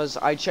 because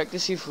I checked to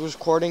see if it was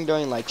recording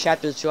during, like,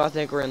 chapter 2. I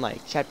think we're in,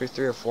 like, chapter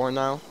 3 or 4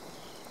 now.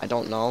 I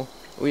don't know.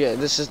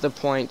 This is the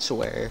point to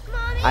where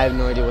I have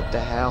no idea what the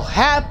hell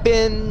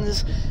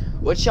happens.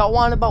 What y'all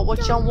want about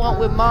what y'all want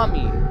with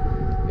mommy?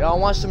 Y'all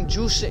want some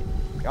juice?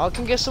 Y'all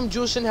can get some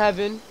juice in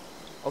heaven,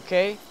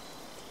 okay?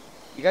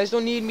 You guys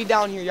don't need me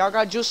down here. Y'all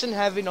got juice in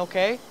heaven,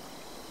 okay?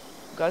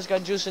 You guys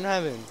got juice in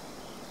heaven.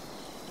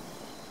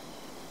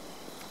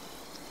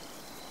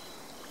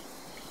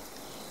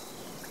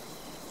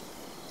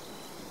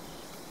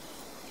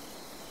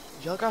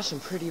 Y'all got some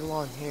pretty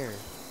long hair.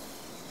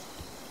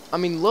 I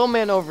mean, little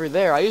man over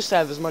there, I used to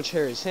have as much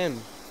hair as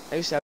him. I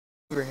used to have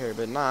beaver hair,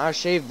 but nah, I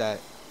shaved that.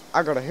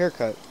 I got a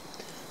haircut.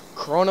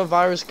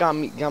 Coronavirus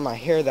got my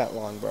hair that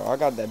long, bro. I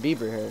got that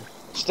beaver hair.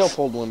 Still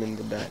pulled women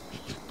with that.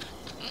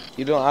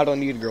 I don't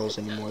need girls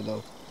anymore,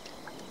 though.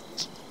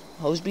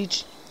 Hose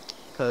Beach?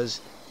 Cause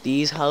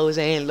these hoes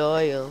ain't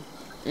loyal.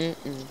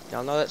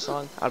 Y'all know that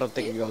song? I don't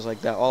think it goes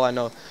like that.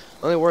 The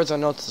only words I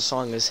know to the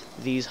song is,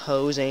 these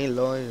hoes ain't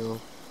loyal.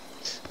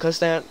 Cause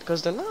they're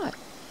not.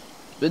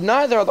 But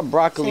neither are the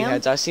broccoli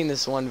heads. I seen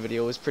this one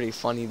video. It was pretty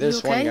funny.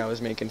 This one guy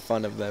was making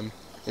fun of them,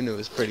 and it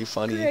was pretty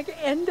funny. Greg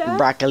and Dad?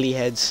 Broccoli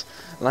heads.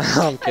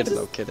 I'm kidding.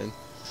 I'm kidding.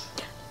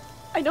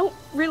 I don't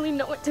really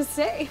know what to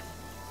say.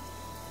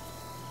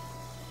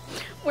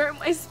 Where am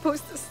I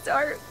supposed to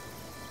start?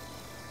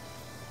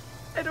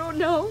 I don't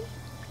know.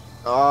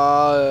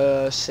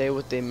 Say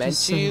what they meant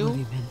to you. What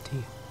they meant to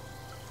you.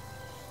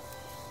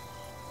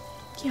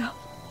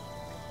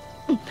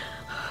 Yeah.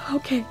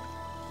 Okay.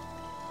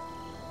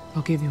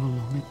 I'll give you a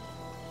moment.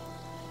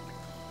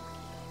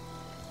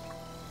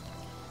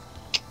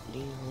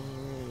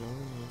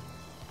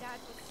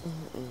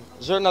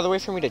 Is there another way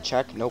for me to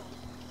check? Nope.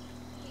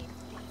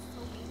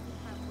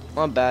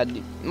 My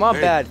bad. My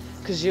bad.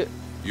 Cause you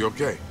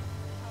okay?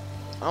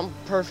 I'm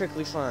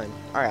perfectly fine.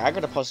 Alright, I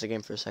gotta pause the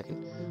game for a second.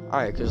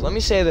 Alright, cause let me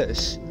say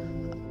this.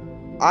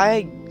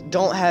 I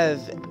don't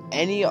have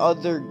any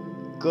other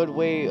good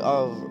way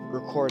of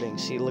recording.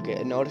 See, look at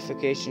a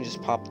notification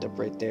just popped up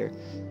right there.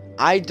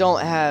 I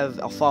don't have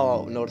a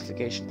Fallout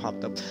notification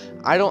popped up.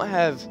 I don't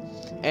have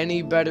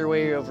any better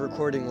way of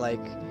recording like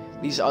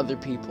these other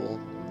people.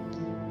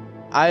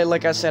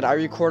 Like I said, I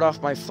record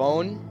off my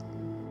phone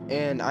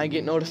and I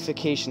get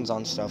notifications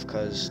on stuff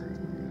because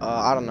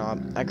I don't know.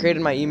 I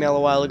created my email a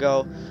while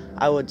ago.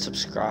 I would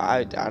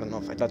subscribe. I don't know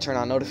if I turn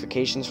on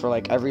notifications for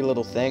like every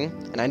little thing,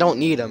 and I don't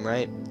need them,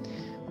 right?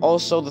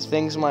 Also, the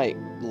things might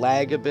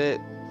lag a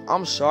bit.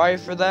 I'm sorry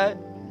for that.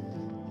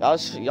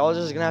 Y'all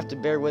just gonna have to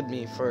bear with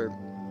me for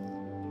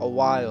a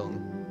while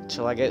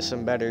till I get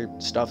some better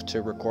stuff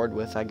to record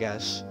with, I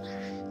guess.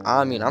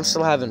 I mean, I'm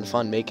still having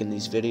fun making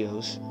these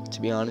videos,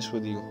 to be honest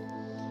with you.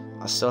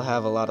 I still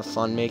have a lot of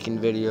fun making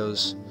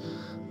videos.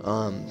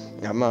 I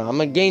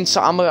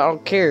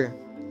don't care.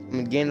 I'm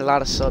gonna gain a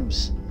lot of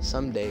subs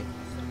someday.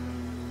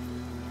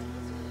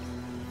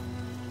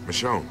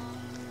 Michonne.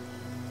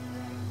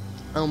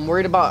 I'm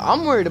worried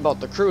about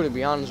the crew, to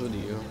be honest with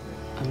you.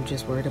 I'm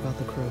just worried about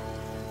the crew.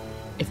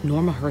 If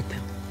Norma hurt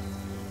them.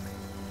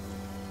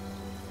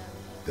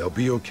 They'll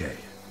be okay.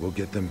 We'll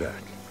get them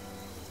back.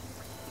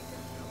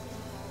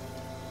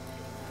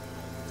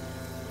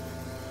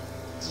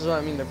 This is what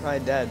I mean, they're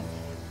probably dead.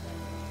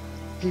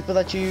 People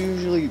that you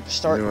usually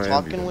start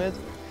talking with,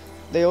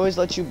 they always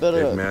let you build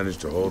They've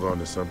managed to hold on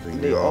to something.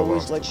 They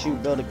always let you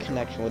build a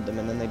connection with them,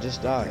 and then they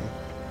just die.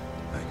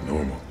 Like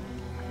normal.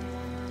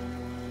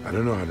 I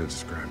don't know how to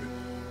describe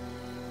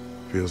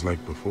it. Feels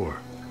like before.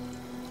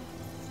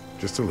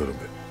 Just a little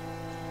bit.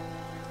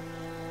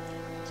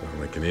 Sound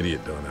like an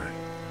idiot, don't I?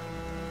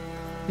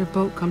 Your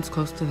boat comes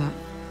close to that.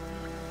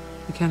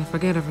 You kind of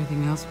forget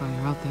everything else while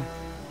you're out there.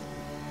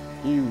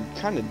 You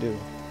kind of do.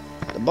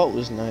 The boat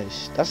was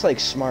nice. That's like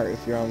smart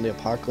if you're on the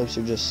apocalypse,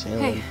 you're just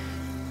sailing. Hey,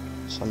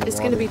 it's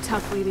gonna be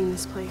tough leaving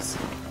this place.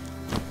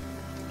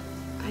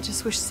 I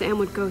just wish Sam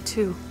would go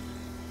too.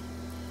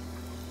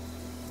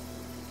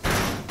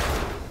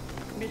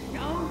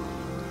 Michonne?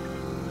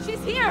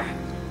 She's here!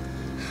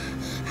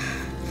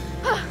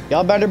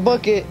 Y'all better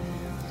book it.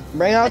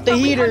 Bring out the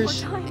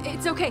heaters.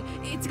 It's okay.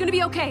 It's gonna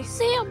be okay.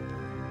 Sam!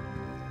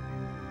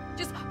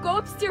 Just go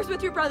upstairs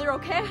with your brother,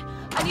 okay?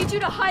 I need you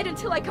to hide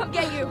until I come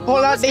get you.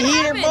 Hold out the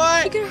heater,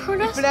 boy! He could hurt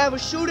us. We're gonna have a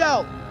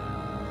shootout.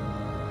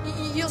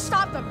 You'll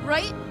stop them,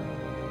 right?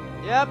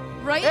 Yep.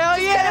 Right? Hell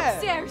Just yeah! get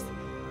upstairs.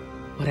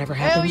 Whatever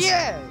Hell happens,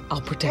 yeah!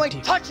 I'll protect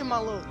you. Touching my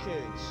little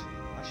kids.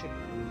 I should.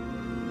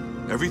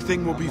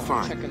 Everything will be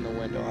fine. Check in the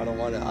window. I don't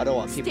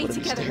want people to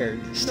be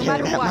staring No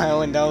matter at what. my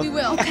window. We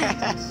will.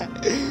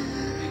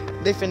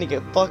 They finna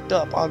get fucked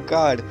up. Oh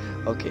God.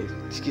 Okay.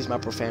 Excuse my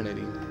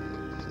profanity.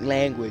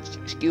 Language.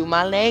 Excuse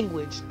my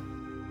language.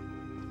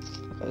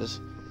 Cause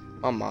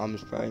my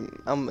mom's probably.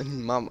 I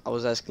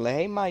was asking like,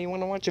 hey Ma, you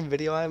wanna watch a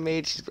video I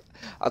made?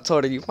 I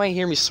told her you might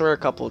hear me swear a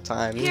couple of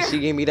times. And she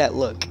gave me that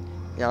look.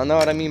 Y'all know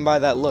what I mean by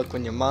that look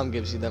when your mom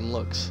gives you them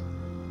looks.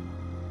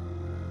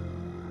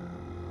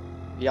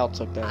 Y'all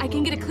took that. I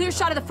can get a clear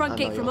shot of the front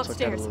gate from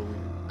upstairs.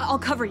 I'll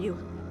cover you.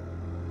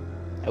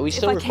 Are we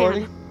still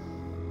recording?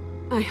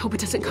 I hope it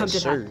doesn't come to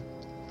that.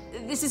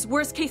 This is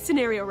worst case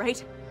scenario,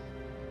 right?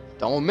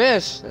 Don't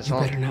miss. That's You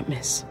all. better not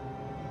miss.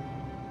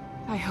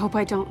 I hope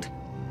I don't.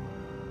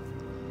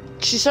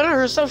 She said it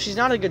herself. She's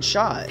not a good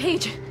shot.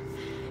 Paige,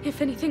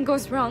 if anything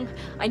goes wrong,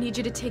 I need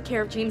you to take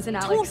care of James and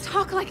Alex. Don't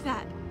talk like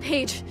that.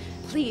 Paige,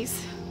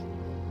 please.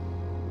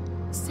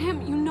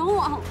 Sam, you know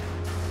I'll...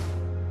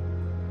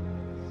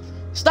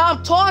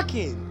 Stop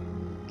talking.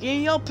 Get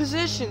in your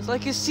positions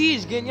like a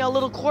siege. Get in your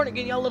little corner.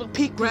 Get in your little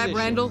peak Grab positions.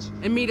 Randall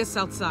and meet us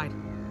outside.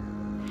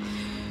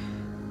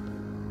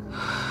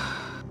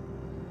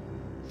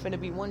 finna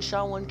be one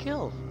shot, one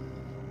kill.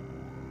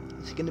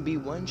 It's gonna be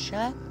one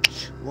shot,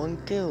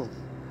 one kill.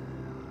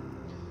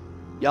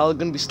 Y'all are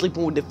gonna be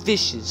sleeping with the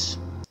fishes.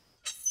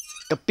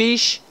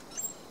 Capiche?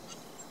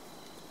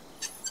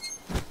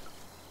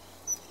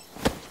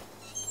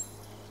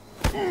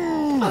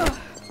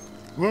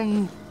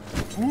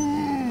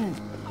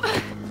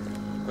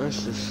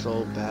 This is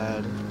so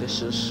bad.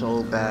 This is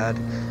so bad.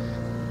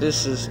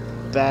 This is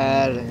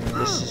bad.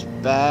 This is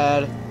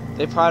bad.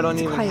 They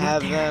probably don't even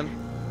have them.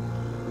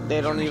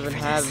 They don't even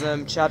have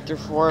them. Chapter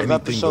 4 of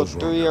episode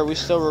 3. Are we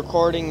still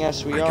recording?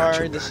 Yes, we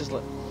are. This is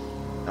like...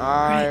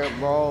 Alright,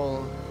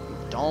 bro.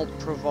 Don't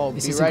provoke.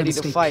 Be ready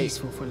to fight.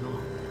 Peaceful for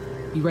long.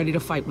 Be ready to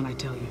fight when I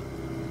tell you.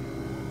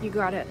 You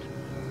got it.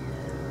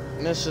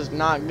 This is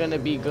not gonna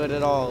be good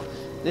at all.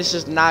 This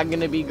is not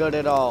gonna be good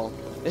at all.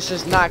 This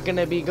is not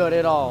gonna be good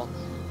at all.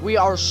 We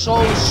are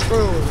so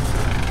screwed.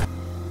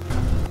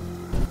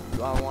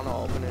 Do I want to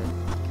open it?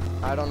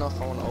 I don't know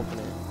if I want to open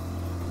it.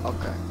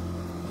 Okay.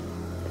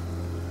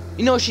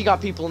 You know she got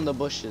people in the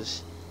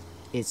bushes.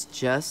 It's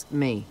just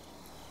me.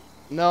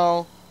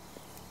 No.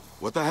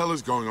 What the hell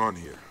is going on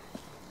here?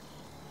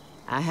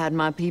 I had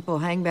my people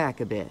hang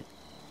back a bit.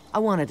 I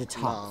wanted to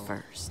talk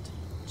first.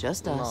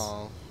 Just us.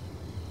 No.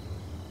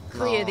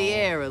 Clear the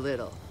air a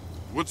little.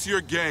 What's your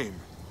game?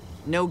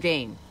 No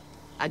game.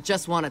 I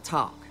just want to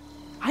talk.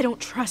 I don't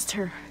trust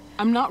her.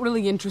 I'm not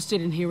really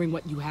interested in hearing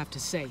what you have to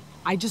say.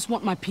 I just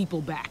want my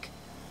people back.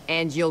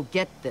 And you'll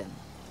get them.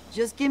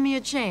 Just give me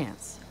a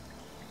chance.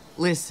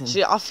 Listen.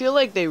 See, I feel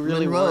like they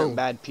really Monroe weren't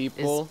bad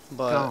people,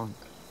 but... gone.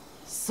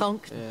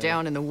 Sunk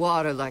down in the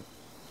water like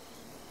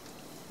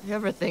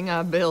everything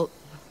I built.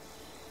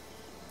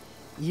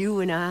 You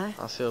and I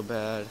feel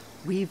bad.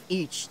 We've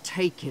each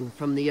taken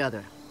from the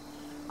other.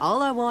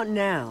 All I want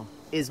now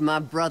is my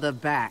brother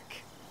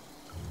back.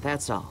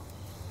 That's all.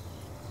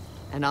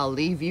 And I'll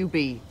leave you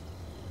be.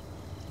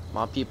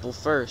 My people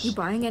first. You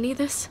buying any of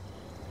this?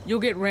 You'll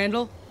get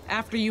Randall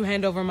after you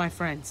hand over my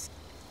friends.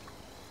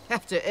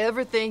 After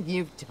everything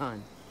you've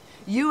done,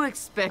 you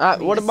expect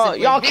me what to about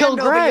simply y'all hand killed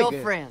over Greg?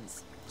 your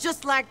friends,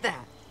 just like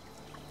that?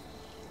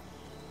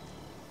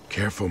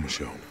 Careful,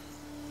 Michonne.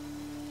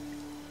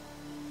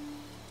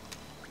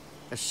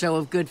 A show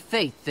of good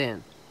faith,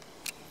 then.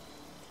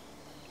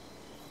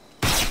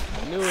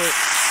 I knew it.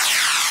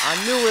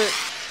 I knew it.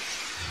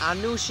 I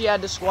knew she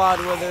had the squad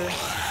with her.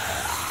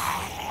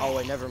 Oh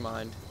wait, never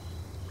mind.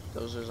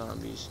 Those are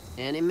zombies.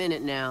 Any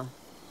minute now.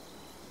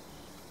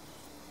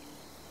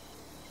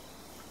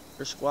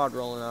 Her squad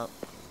rolling up.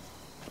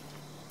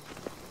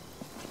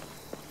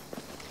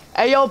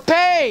 Hey, yo,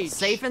 Paige!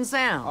 Safe and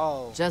sound.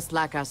 Oh. Just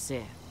like I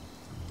said.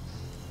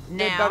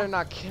 They Now, better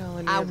not kill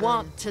any I of them.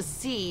 want to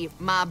see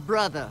my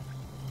brother.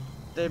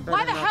 They better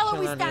Why the not hell are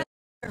kill we any- standing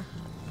here?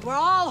 We're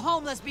all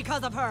homeless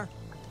because of her.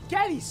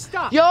 Daddy,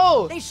 stop!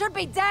 Yo! They should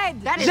be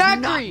dead. That is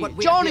Zachary! not what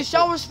we're Jonas, here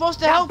y'all for. were supposed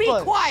to Now help be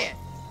us. quiet.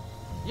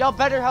 Y'all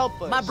better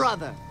help us. My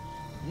brother.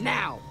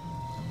 Now.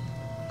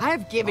 I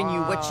have given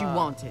you what you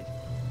wanted.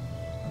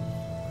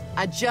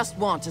 I just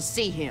want to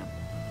see him.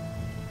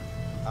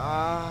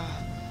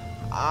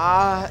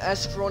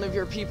 Ask for one of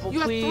your people,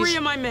 You please. have 3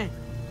 of my men.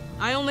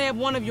 I only have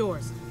 1 of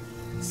yours.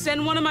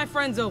 Send one of my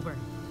friends over,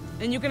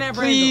 and you can have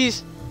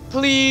Please,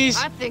 please.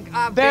 I think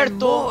I've Berto. been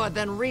more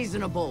than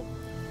reasonable.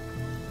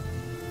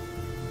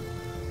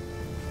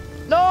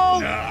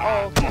 No!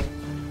 Oh, okay.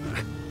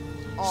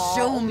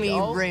 Show me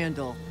oh.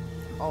 Randall.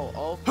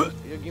 Oh,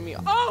 you give me.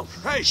 Oh!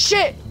 Hey!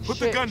 Shit! Put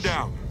Shit. the gun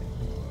down.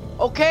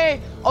 Okay,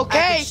 I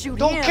okay. could shoot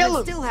Don't him kill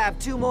and him. still have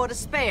 2 more to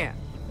spare.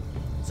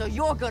 So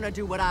you're gonna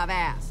do what I've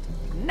asked.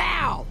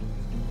 Now!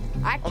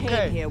 I came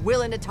Okay. here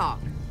willing to talk.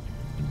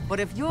 But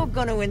if you're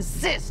gonna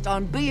insist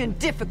on being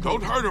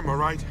difficult... Don't hurt him, all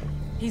right?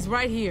 He's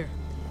right here.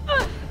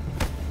 Oh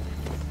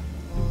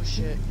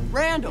shit.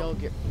 Randall, Yo,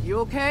 get... you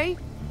okay?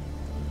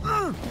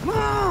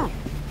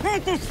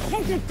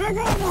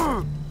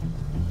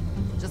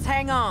 Just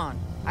hang on.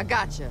 I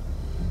got you.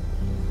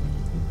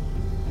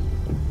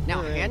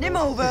 Now hand him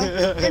over,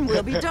 and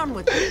we'll be done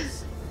with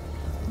this.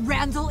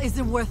 Randall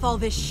isn't worth all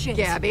this shit.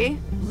 Gabby,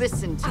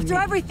 listen to me. After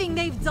everything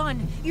they've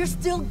done, you're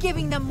still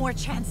giving them more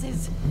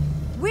chances.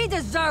 We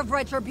deserve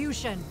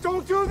retribution.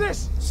 Don't do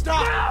this!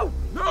 Stop!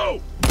 No!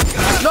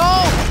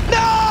 No!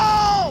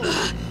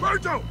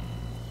 Berto!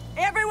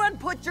 Everyone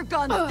put your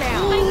guns down.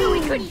 I knew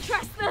we couldn't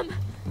trust them.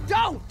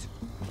 Don't!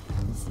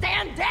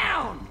 Stand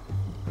down!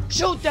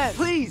 Shoot them!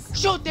 Please!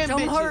 Shoot them,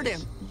 Don't bitches. hurt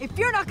him. If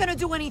you're not gonna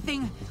do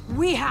anything,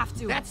 we have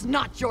to. That's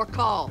not your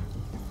call.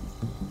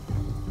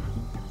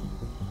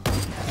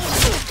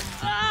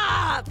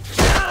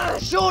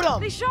 Shoot him!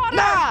 They shot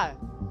her!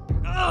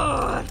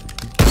 Nah!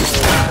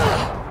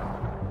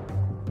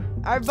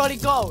 Everybody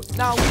go!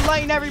 Now we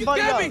lighten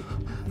everybody up.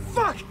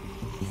 Fuck!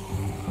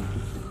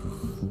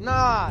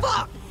 Nah.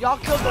 Fuck! Y'all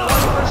killed the one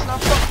person I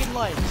fucking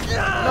like.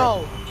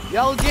 No.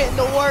 Y'all getting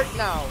to work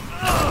now.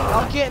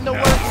 Y'all getting to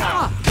work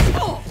now.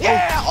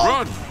 Yeah! Oh,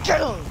 Run! Get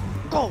him!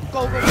 Go!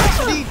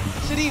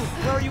 Sadiq,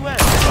 where are you at?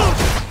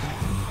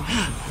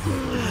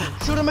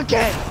 Shoot him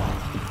again!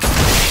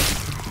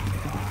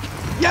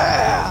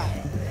 Yeah!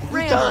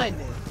 We're done!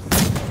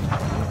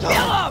 Kill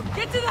him!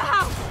 Get to the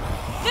house!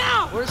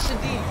 Now! Where's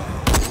Sadine?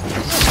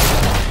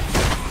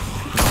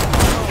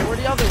 Oh, where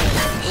the other one?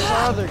 Where's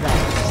our other guy?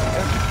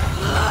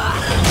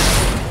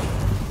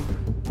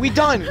 We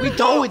done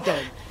with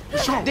them.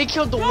 They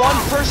killed the one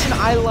person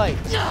I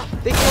liked.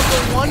 They killed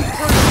the one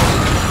person.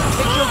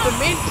 They killed the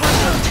main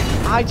person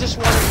I just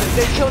wanted to.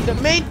 They killed the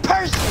main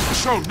person.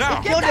 They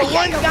killed the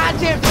one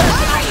goddamn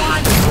person I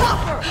wanted.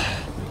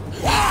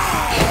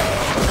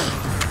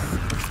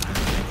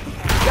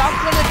 Y'all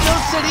gonna kill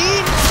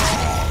Sadine?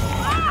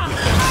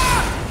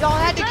 Y'all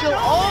had to kill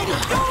all.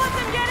 Don't let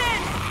them get in!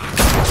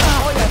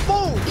 Oh yeah,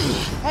 boom!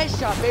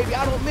 Headshot, baby,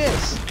 I don't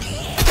miss.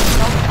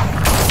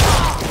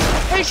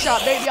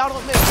 Headshot, baby, I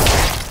don't miss.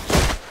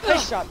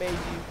 Headshot, baby.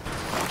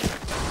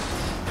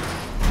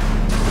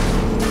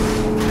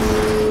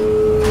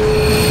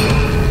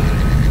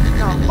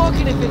 Now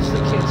fucking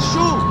eventually, kids.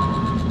 Shoot!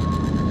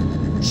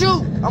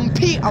 Shoot! I'm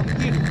Peter.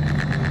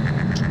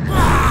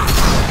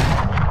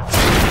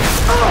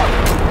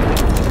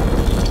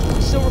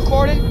 Still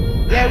recording?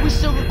 Yeah, we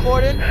still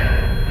recording.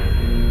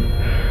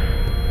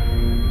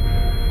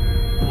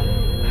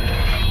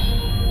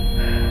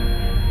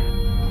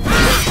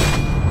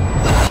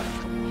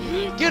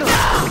 Get him!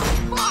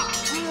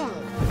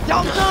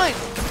 Y'all done!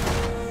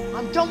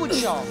 I'm done with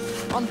y'all.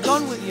 I'm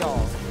done with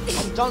y'all.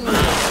 I'm done with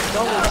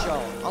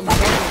y'all. I'm done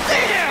with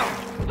y'all.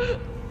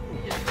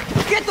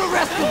 Get the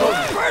rest of them!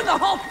 Burn the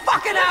whole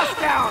fucking house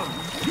down!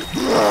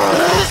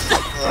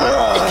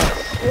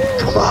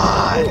 Come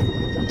on!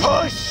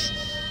 Push!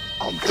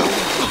 I'm done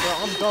with them, bro.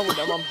 I'm done with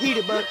them. I'm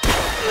heated, bro. Y'all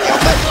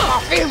mess with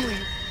my family.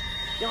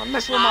 Y'all mess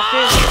with my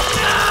family.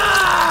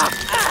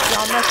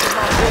 Y'all mess with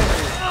my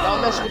family. Y'all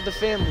mess with the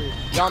family.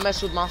 Y'all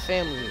mess with my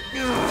family.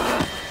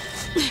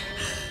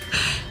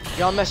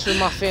 Y'all mess with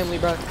my family,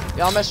 bro.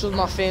 Y'all mess with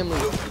my family.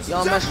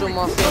 Y'all mess with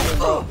my family,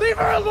 bro. Leave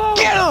her alone!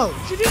 Get him!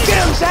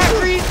 Get him,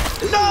 Zachary!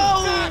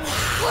 No!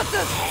 What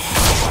the?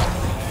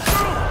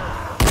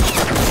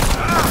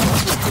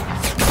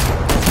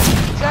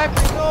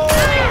 Zachary, no!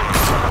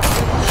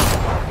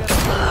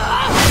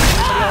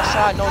 Nobody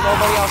outside. No,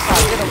 nobody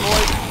outside. Get him,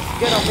 boys.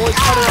 Get him, boys.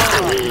 Cut it on.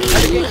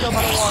 Let me get killed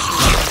by the walker.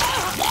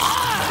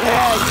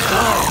 Yeah, you're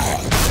done.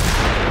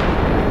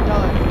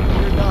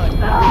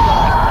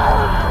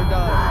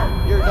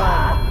 You're done.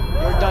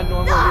 You're done,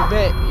 Normal. You're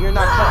bit. You're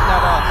not cutting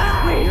that off.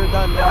 You're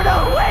done,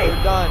 Normal.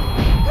 You're done.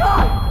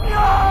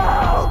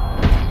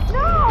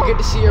 You get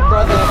to see your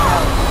brother in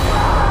hell.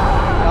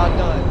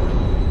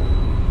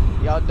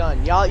 Y'all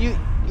done. Y'all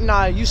done.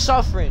 Nah, you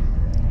suffering.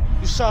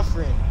 You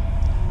suffering.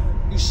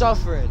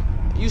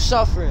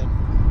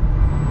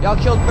 Y'all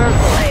killed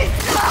Bertha.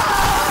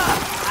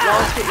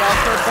 Y'all killed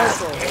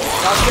Bertha.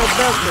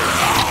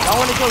 Y'all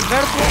wanna kill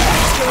Bertha?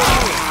 I'm killing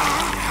you.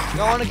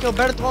 Y'all wanna kill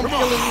Bertha? I'm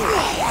killing you.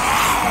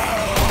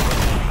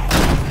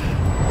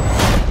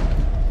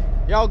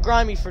 Y'all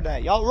grimy for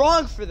that. Y'all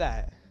wrong for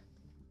that.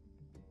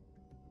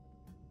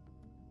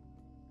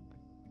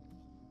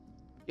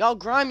 Y'all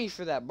grimy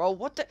for that, bro.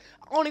 What the?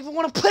 I don't even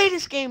want to play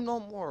this game no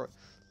more.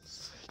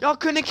 Y'all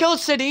couldn't have killed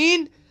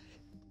Sadine.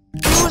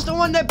 He was the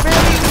one that barely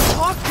even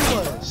talked to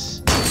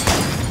us.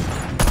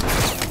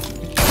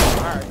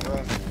 Alright,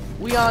 bro.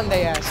 We on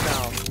they ass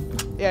now.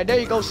 Yeah, there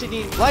you go,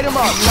 Sadine. Light him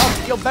up.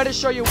 Yo, better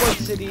show your work,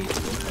 Sadine.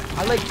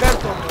 I like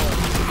Berto more.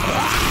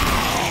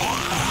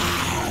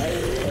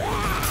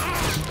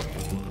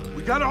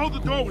 We gotta hold the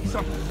door with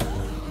something.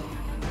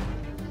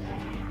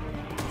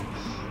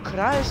 Could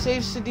I have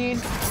saved Sadine?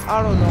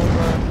 I don't know,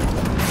 bro.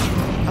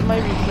 I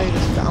might replay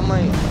this back.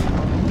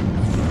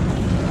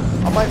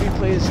 I might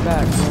replay this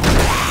back, bro.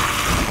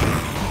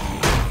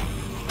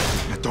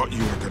 I thought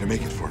you were gonna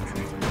make it for me.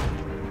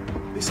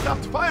 They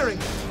stopped firing.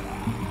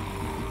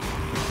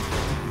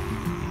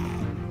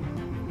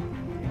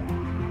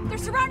 They're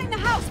surrounding the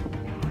house.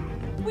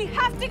 We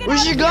have to get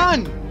Where's out your of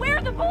gun? Here. Where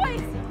are the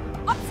boys?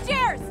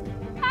 Upstairs.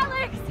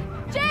 Alex,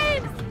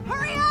 James,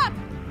 hurry up!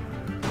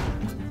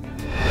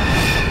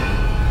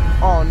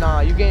 Oh,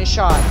 nah, you're getting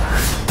shot.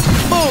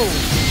 Boom!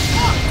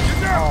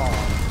 Oh.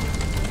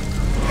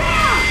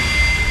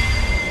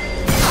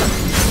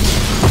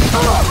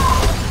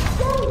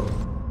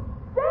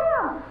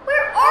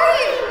 Where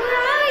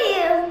are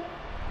you?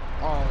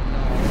 Oh,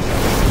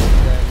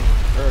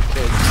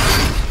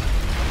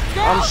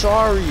 no. I'm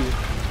sorry.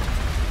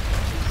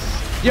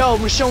 Yo,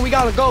 Michonne, we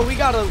gotta go. We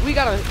gotta.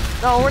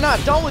 No, we're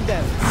not done with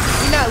them.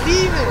 We're not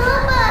leaving.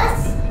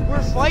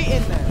 We're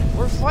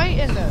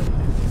fighting them.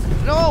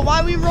 No,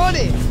 why we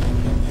running?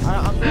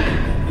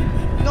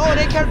 No,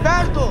 they killed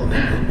Berto.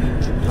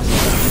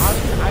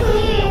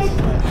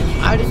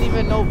 I didn't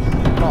even know.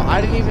 Bro,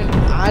 I didn't even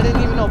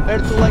know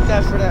Berto like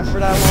that for that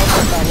long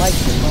time.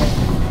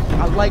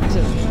 I liked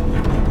him, bro.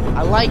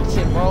 I liked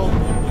him, bro.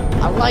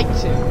 I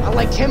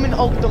liked him and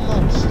Oak the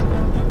most.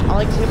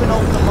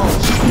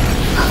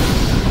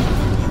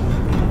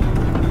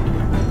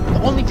 The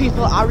only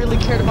people I really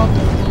cared about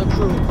in the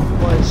crew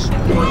was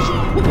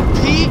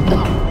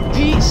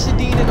Pete,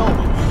 Sadine, and Oak.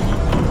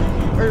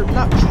 Or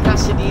not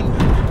Sadine,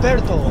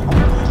 Berto.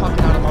 I'm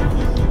talking out of my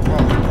bro.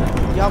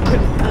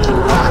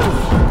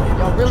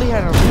 Y'all really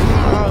had a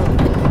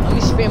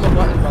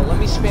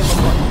me spam the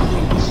button,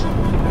 please.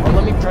 Or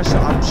let me press it.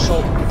 I'm so...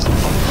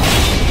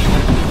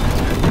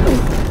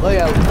 Look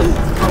at it.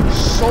 I'm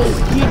so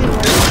heated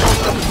right now.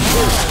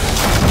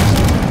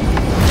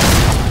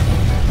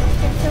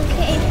 It's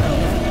okay.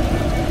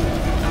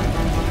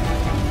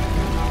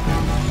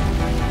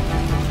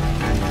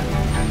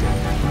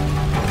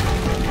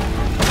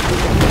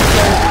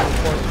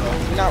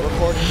 You're not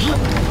recording.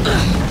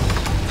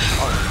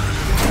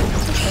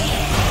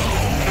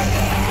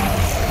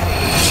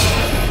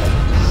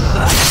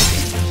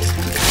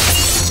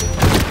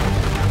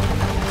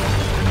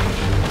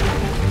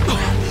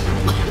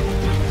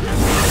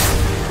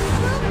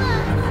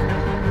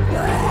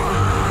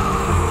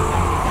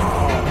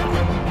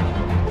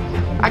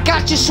 I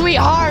got you,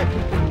 sweetheart.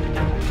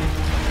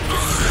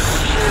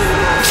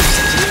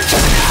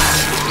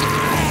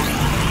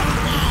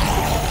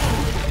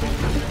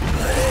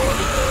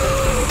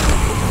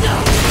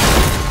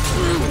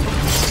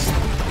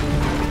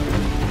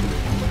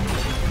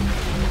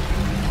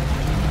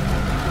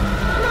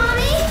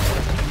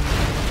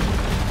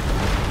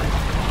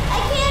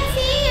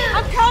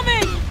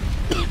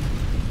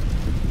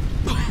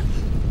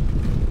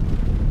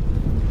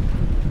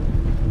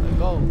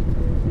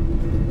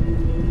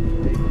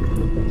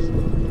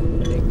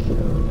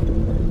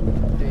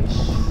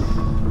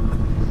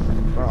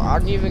 I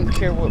don't even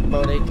care what,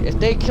 bro. If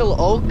they kill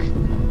Oak, oh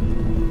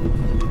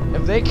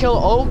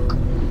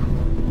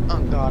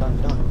god,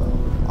 I'm done, bro.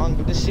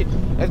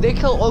 If they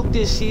kill Oak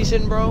this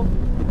season, bro,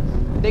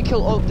 if they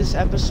kill Oak this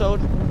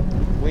episode,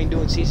 we ain't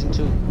doing season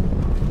 2.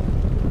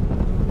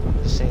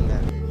 Just saying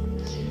that.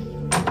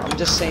 I'm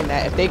just saying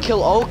that. If they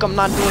kill Oak, I'm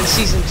not doing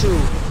season 2.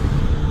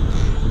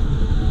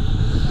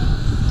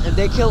 If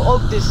they kill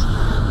Oak this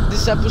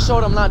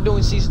episode, I'm not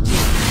doing season 2.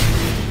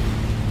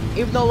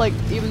 Even though like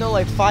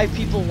 5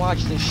 people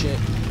watch this shit,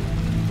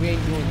 we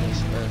ain't doing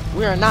this, bro.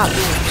 We are not doing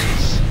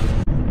this.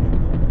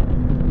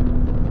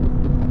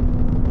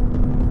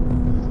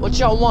 What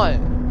y'all want?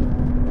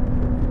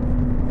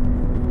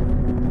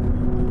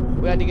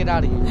 We had to get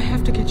out of here. I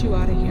have to get you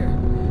out of here.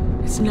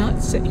 It's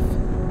not safe.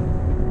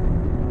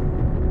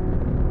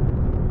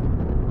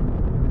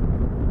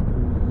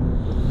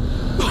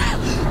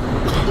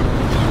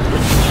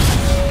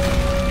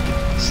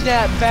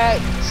 Snap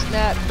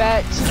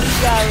back to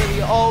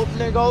reality. Oh,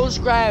 there goes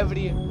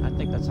gravity. I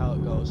think that's how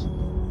it goes.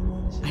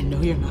 I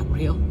know you're not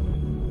real.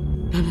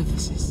 None of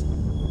this is.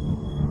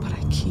 But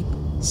I keep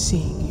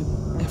seeing you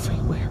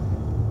everywhere.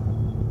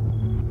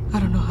 I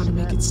don't know how to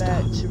make it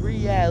stop. Back to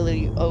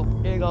reality. Oh,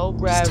 there goes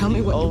gravity. Just tell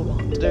me what you oh,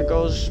 want. There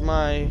goes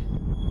my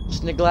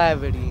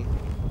sniglavity.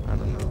 I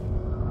don't know.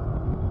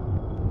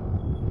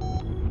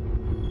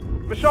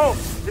 Michonne,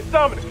 it's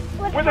Dominic.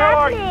 What's Where the hell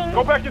are happening? you?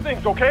 Go pack your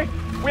things, okay?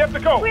 We have to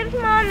go. Where's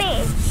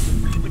Mommy?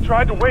 We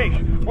tried to wait.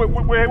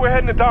 We're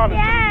heading to Donna's.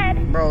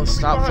 Dad! Bro,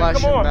 stop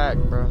flashing back,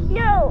 bro.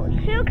 No,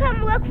 she'll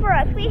come look for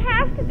us. We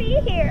have to be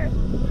here.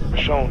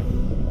 Michonne,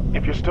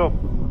 if you're still...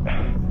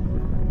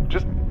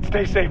 Just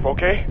stay safe,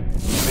 okay?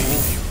 They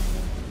need you.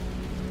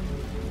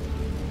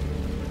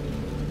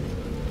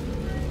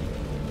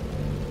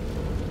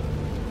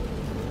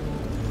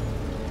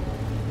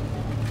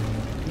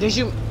 Did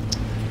you...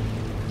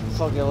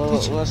 Fuck it,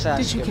 let's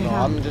ask you it, get bro.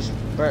 out? I'm just...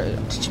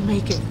 Did you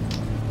make it?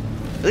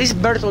 At least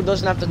Berto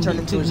doesn't have to turn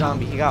into a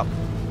zombie. He got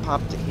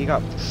popped. He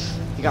got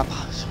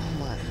popped. Oh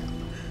my.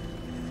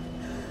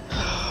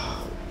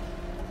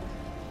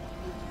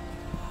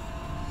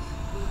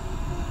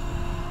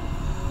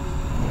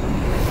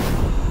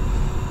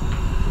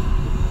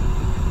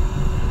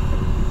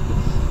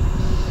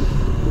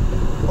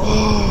 Oh,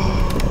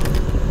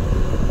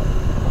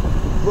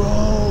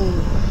 bro.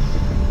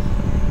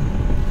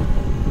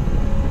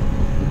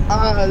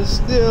 I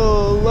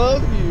still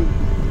love you.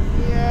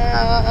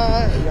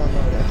 Yeah. Y'all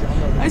know that. Y'all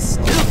know that. I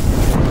still...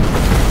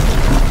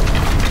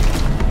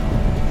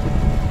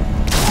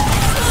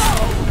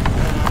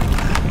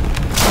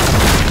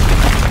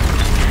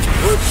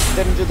 Oops,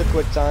 didn't do the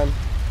quick time.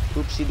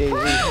 Oopsie daisy.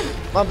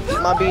 My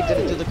beat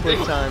didn't do the quick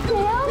time.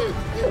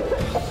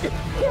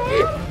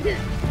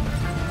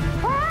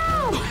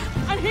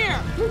 I'm here!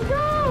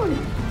 Michonne!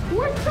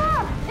 We're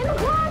stuck in the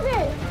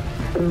closet!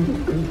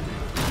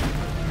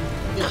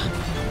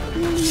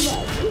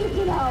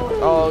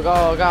 Oh, go.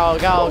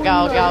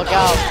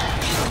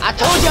 I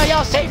told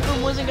y'all safe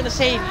room wasn't gonna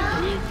save you.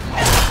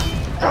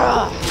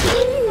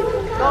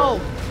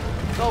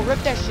 Go, rip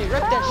that shit.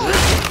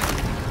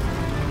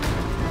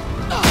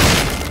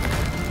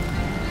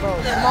 Bro,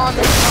 come on,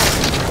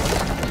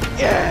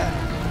 yeah.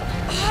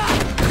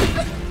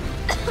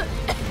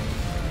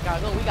 We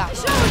gotta go.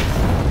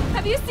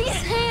 Have you seen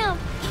Sam? I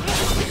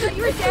thought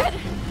you were dead.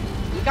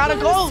 We gotta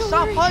go. So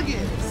Stop worried.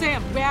 hugging.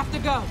 Sam, we have to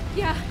go.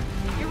 Yeah,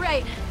 you're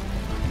right.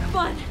 Come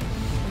on.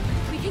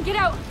 We can get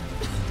out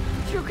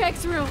through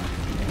Craig's room.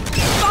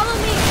 Follow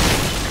me.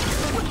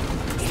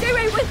 Stay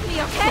right with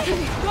me, okay?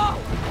 Go.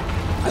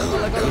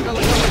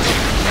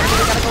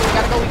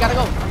 We gotta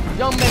go.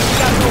 Young man,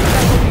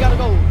 we gotta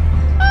go.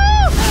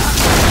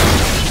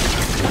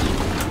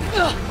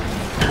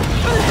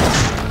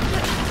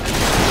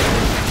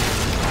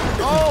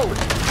 Oh!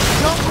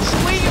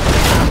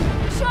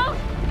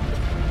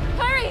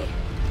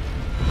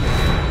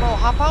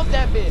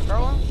 that bit,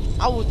 bro.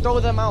 I will throw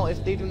them out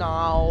if they do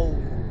not. Oh,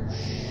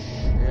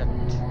 shit.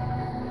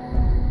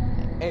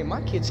 Hey,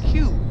 my kid's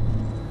cute.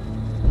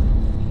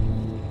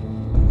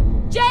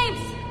 James!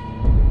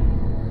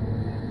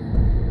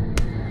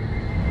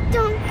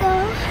 Don't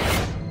go.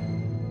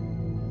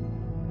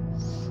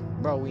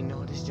 Bro, we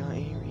know this joint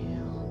ain't real.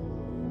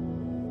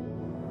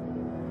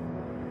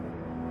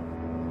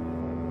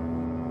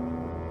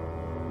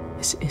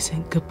 This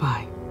isn't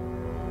goodbye.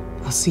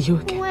 I'll see you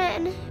again.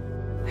 When?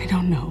 I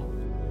don't know.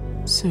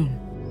 Soon.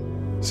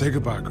 Say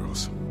goodbye,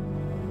 girls.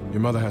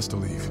 Your mother has to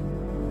leave.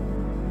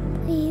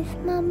 Please,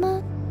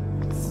 Mama.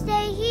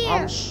 Stay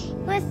here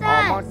with us.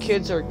 Oh, my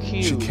kids are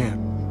cute. She can't.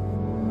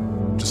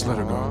 Just let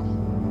her go.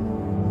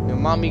 Your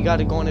mommy got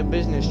to go on a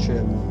business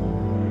trip.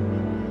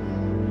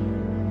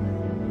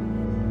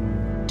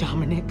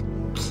 Dominic,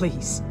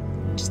 please.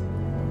 Just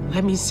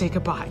let me say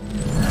goodbye.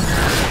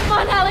 Come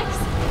on, Alex!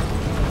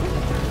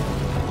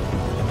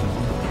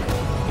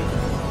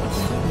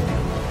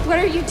 What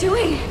are you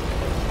doing?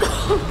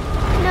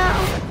 No.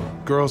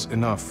 Girls,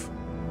 enough.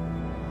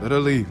 Let her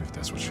leave if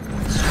that's what she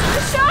wants.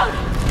 Michonne!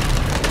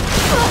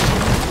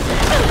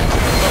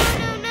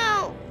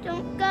 No.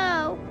 Don't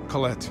go.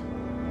 Colette.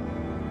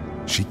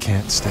 She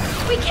can't stay.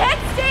 We can't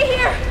stay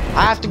here!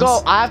 I have to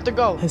go. I have to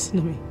go. Listen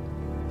to me.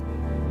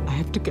 I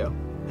have to go.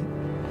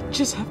 I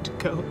just have to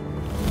go.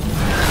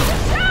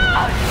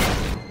 Michonne!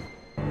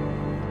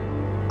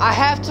 I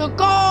have to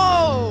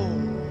go!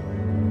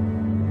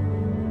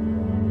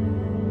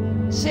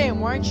 Sam,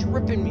 why aren't you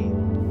ripping me?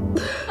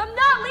 I'm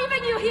not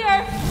leaving you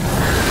here!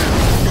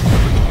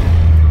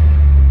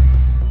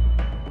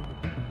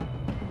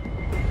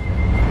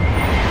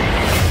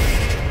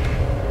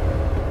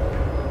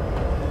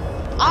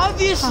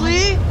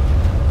 Obviously!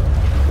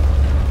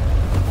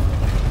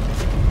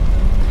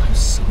 I'm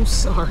so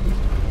sorry.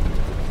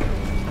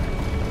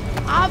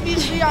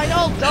 Obviously, I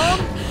know, dumb!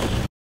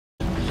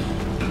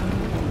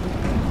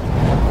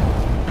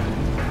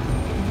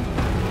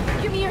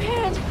 Give me your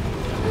hand.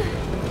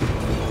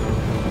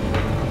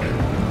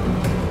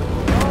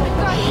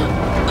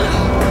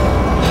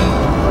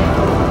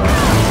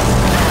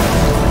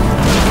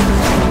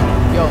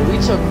 Yo, we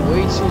took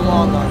way too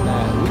long on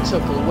that. We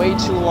took way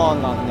too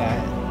long on that.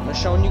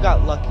 Michonne, you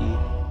got lucky.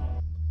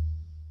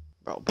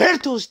 Bro,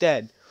 Berto's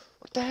dead.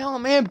 What the hell,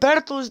 man?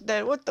 Berto's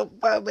dead. What the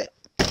fuck, man?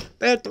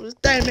 Berto's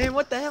dead, man.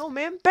 What the hell,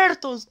 man?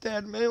 Berto's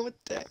dead, man. What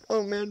the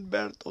hell, man?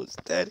 Berto's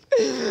dead.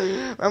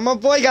 Man, my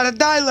boy gotta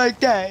die like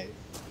that.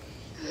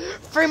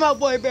 Free my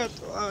boy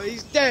Berto. Oh,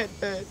 he's dead,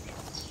 man.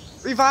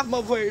 Revive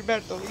my boy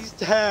Berto. He's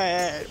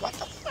dead. What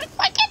the fuck?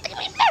 Why can't they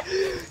be dead?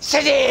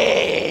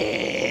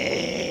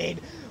 Sidine!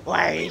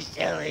 Why are you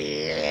still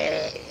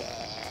here?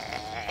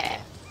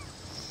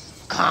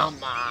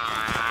 Come on!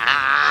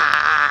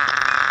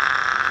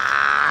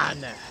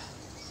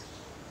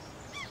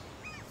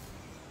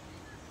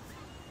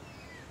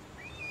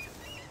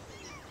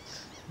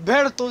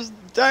 Berto's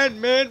dead,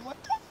 man. What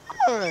the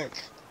fuck?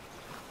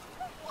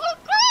 What a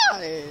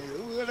guy!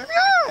 What a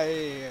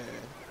guy!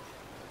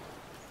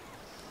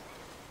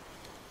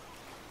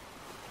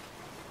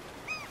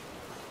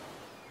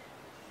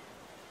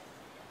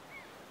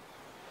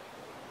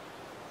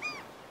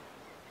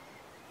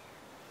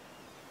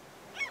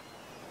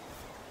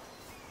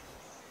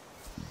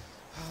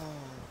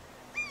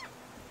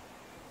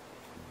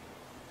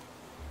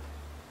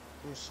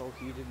 I'm so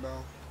heated,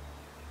 bro.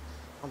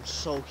 I'm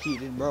so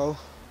heated, bro.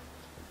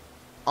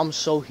 I'm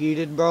so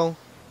heated, bro.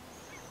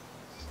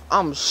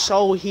 I'm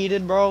so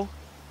heated, bro.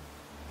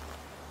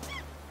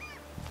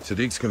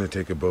 Sadiq's gonna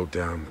take a boat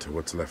down to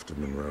what's left of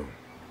Monroe.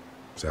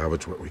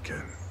 Salvage what we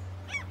can.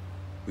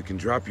 We can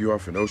drop you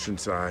off in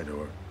Oceanside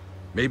or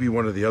maybe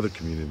one of the other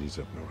communities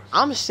up north.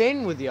 I'm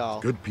staying with y'all.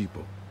 Good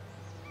people.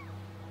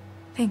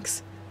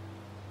 Thanks.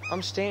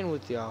 I'm staying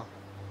with y'all.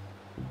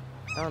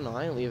 I don't know.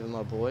 I ain't leaving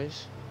my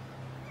boys.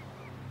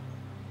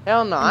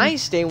 Hell no, I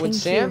ain't staying with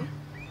Sam.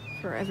 Thank you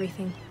for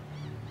everything.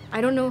 I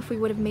don't know if we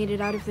would have made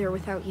it out of there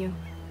without you.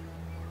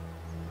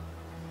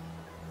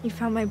 You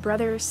found my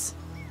brothers.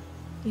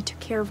 You took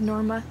care of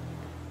Norma.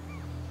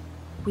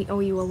 We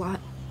owe you a lot.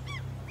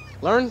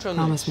 Learn from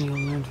Promise this. me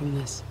you'll learn from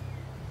this.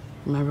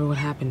 Remember what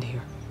happened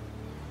here.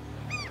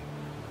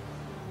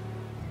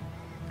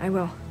 I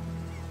will.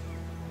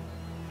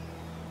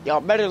 Y'all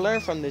better learn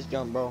from this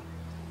jump, bro.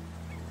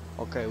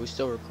 Okay, we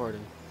still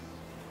recording.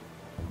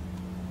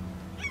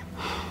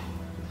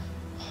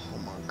 Oh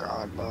my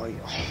god, bro.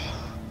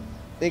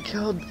 They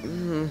killed...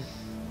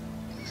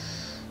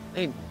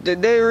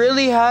 Did they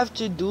really have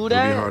to do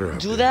that? It'll be harder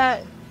Do up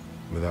that?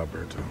 Without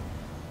Berto.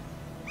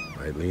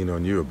 Might lean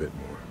on you a bit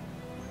more.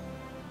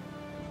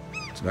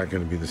 It's not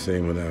gonna be the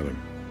same without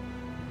him.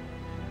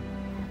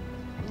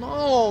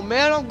 No,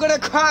 man, I'm gonna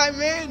cry,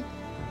 man.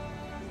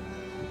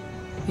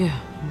 Yeah,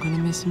 I'm gonna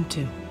miss him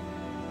too.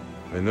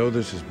 I know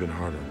this has been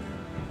hard on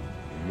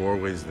you. In more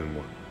ways than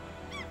one.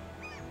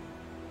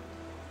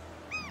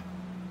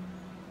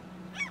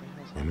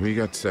 When we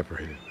got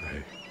separated,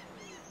 I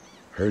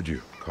heard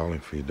you calling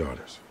for your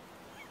daughters.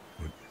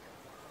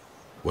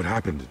 What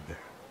happened in there?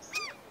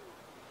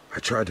 I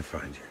tried to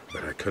find you,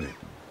 but I couldn't.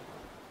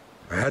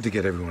 I had to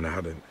get everyone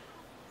out, and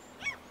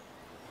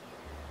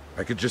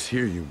I could just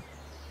hear you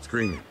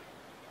screaming.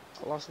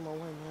 I lost my way,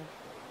 man.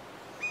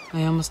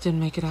 I almost didn't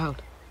make it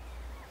out.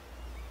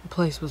 The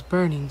place was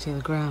burning to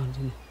the ground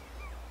and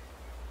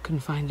couldn't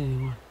find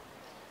anyone.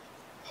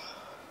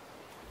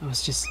 I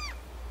was just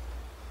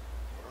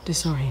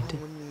disoriented.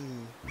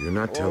 You're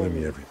not telling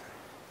me everything.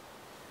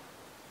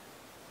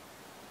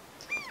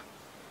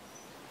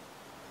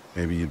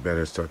 Maybe you'd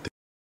better start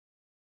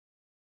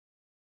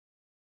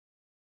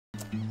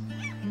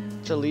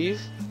To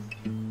leave?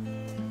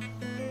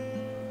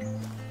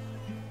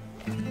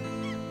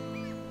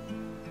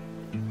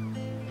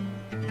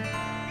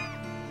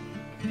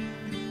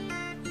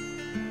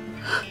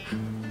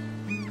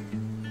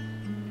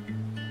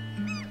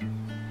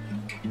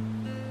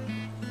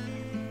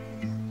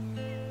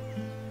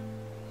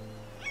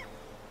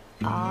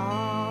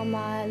 Ah,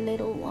 my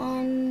little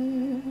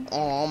one.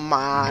 Oh,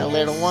 my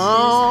little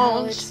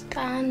ones.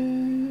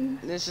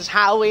 This is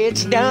how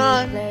it's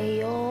done. Play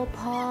your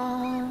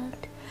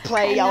part.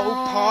 Play your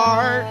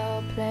part.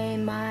 I'll play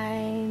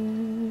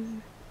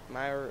mine. Am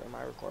I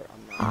recording?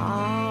 I'm not.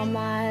 Ah,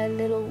 my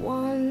little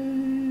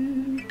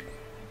one.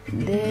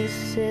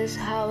 This is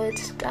how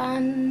it's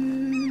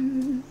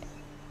done.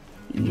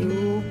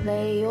 You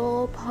play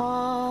your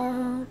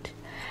part.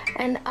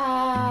 And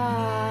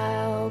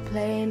I'll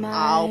play mine.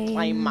 I'll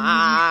play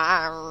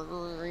mine.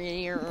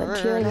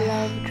 But your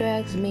love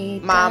drags me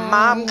down. My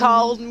mom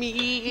called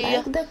me,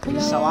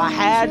 so I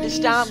had to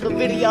stop the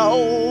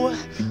video.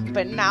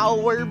 But now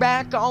we're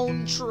back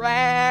on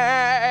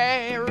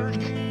track.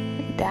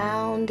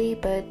 Down,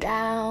 deeper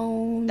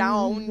down.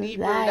 Down,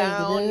 deeper like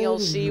down. the You'll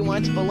see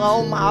what's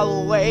below my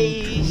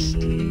waist.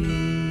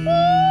 Woo!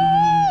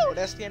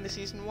 That's the end of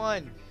season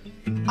 1.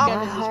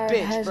 I'm in this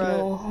bitch,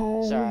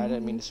 bro. Sorry, I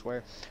didn't mean to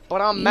swear.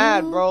 But I'm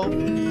mad, bro.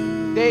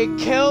 They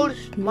killed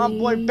my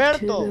boy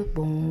Berto.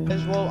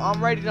 As well,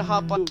 I'm ready to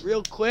hop on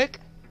real quick.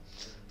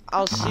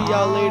 I'll see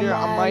y'all later.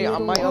 I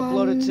might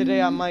upload it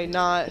today. I might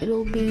not.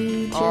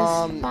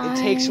 It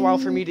takes a while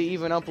for me to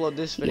even upload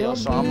this video,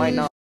 so I might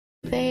not.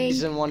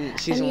 Season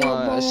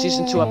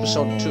 2,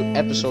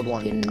 episode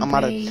 1. I'm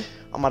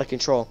out of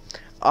control.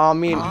 I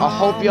mean, I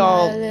hope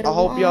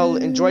y'all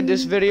enjoyed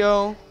this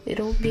video.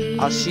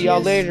 I'll see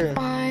y'all later.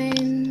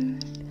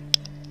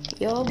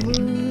 Your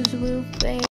bruise will fade.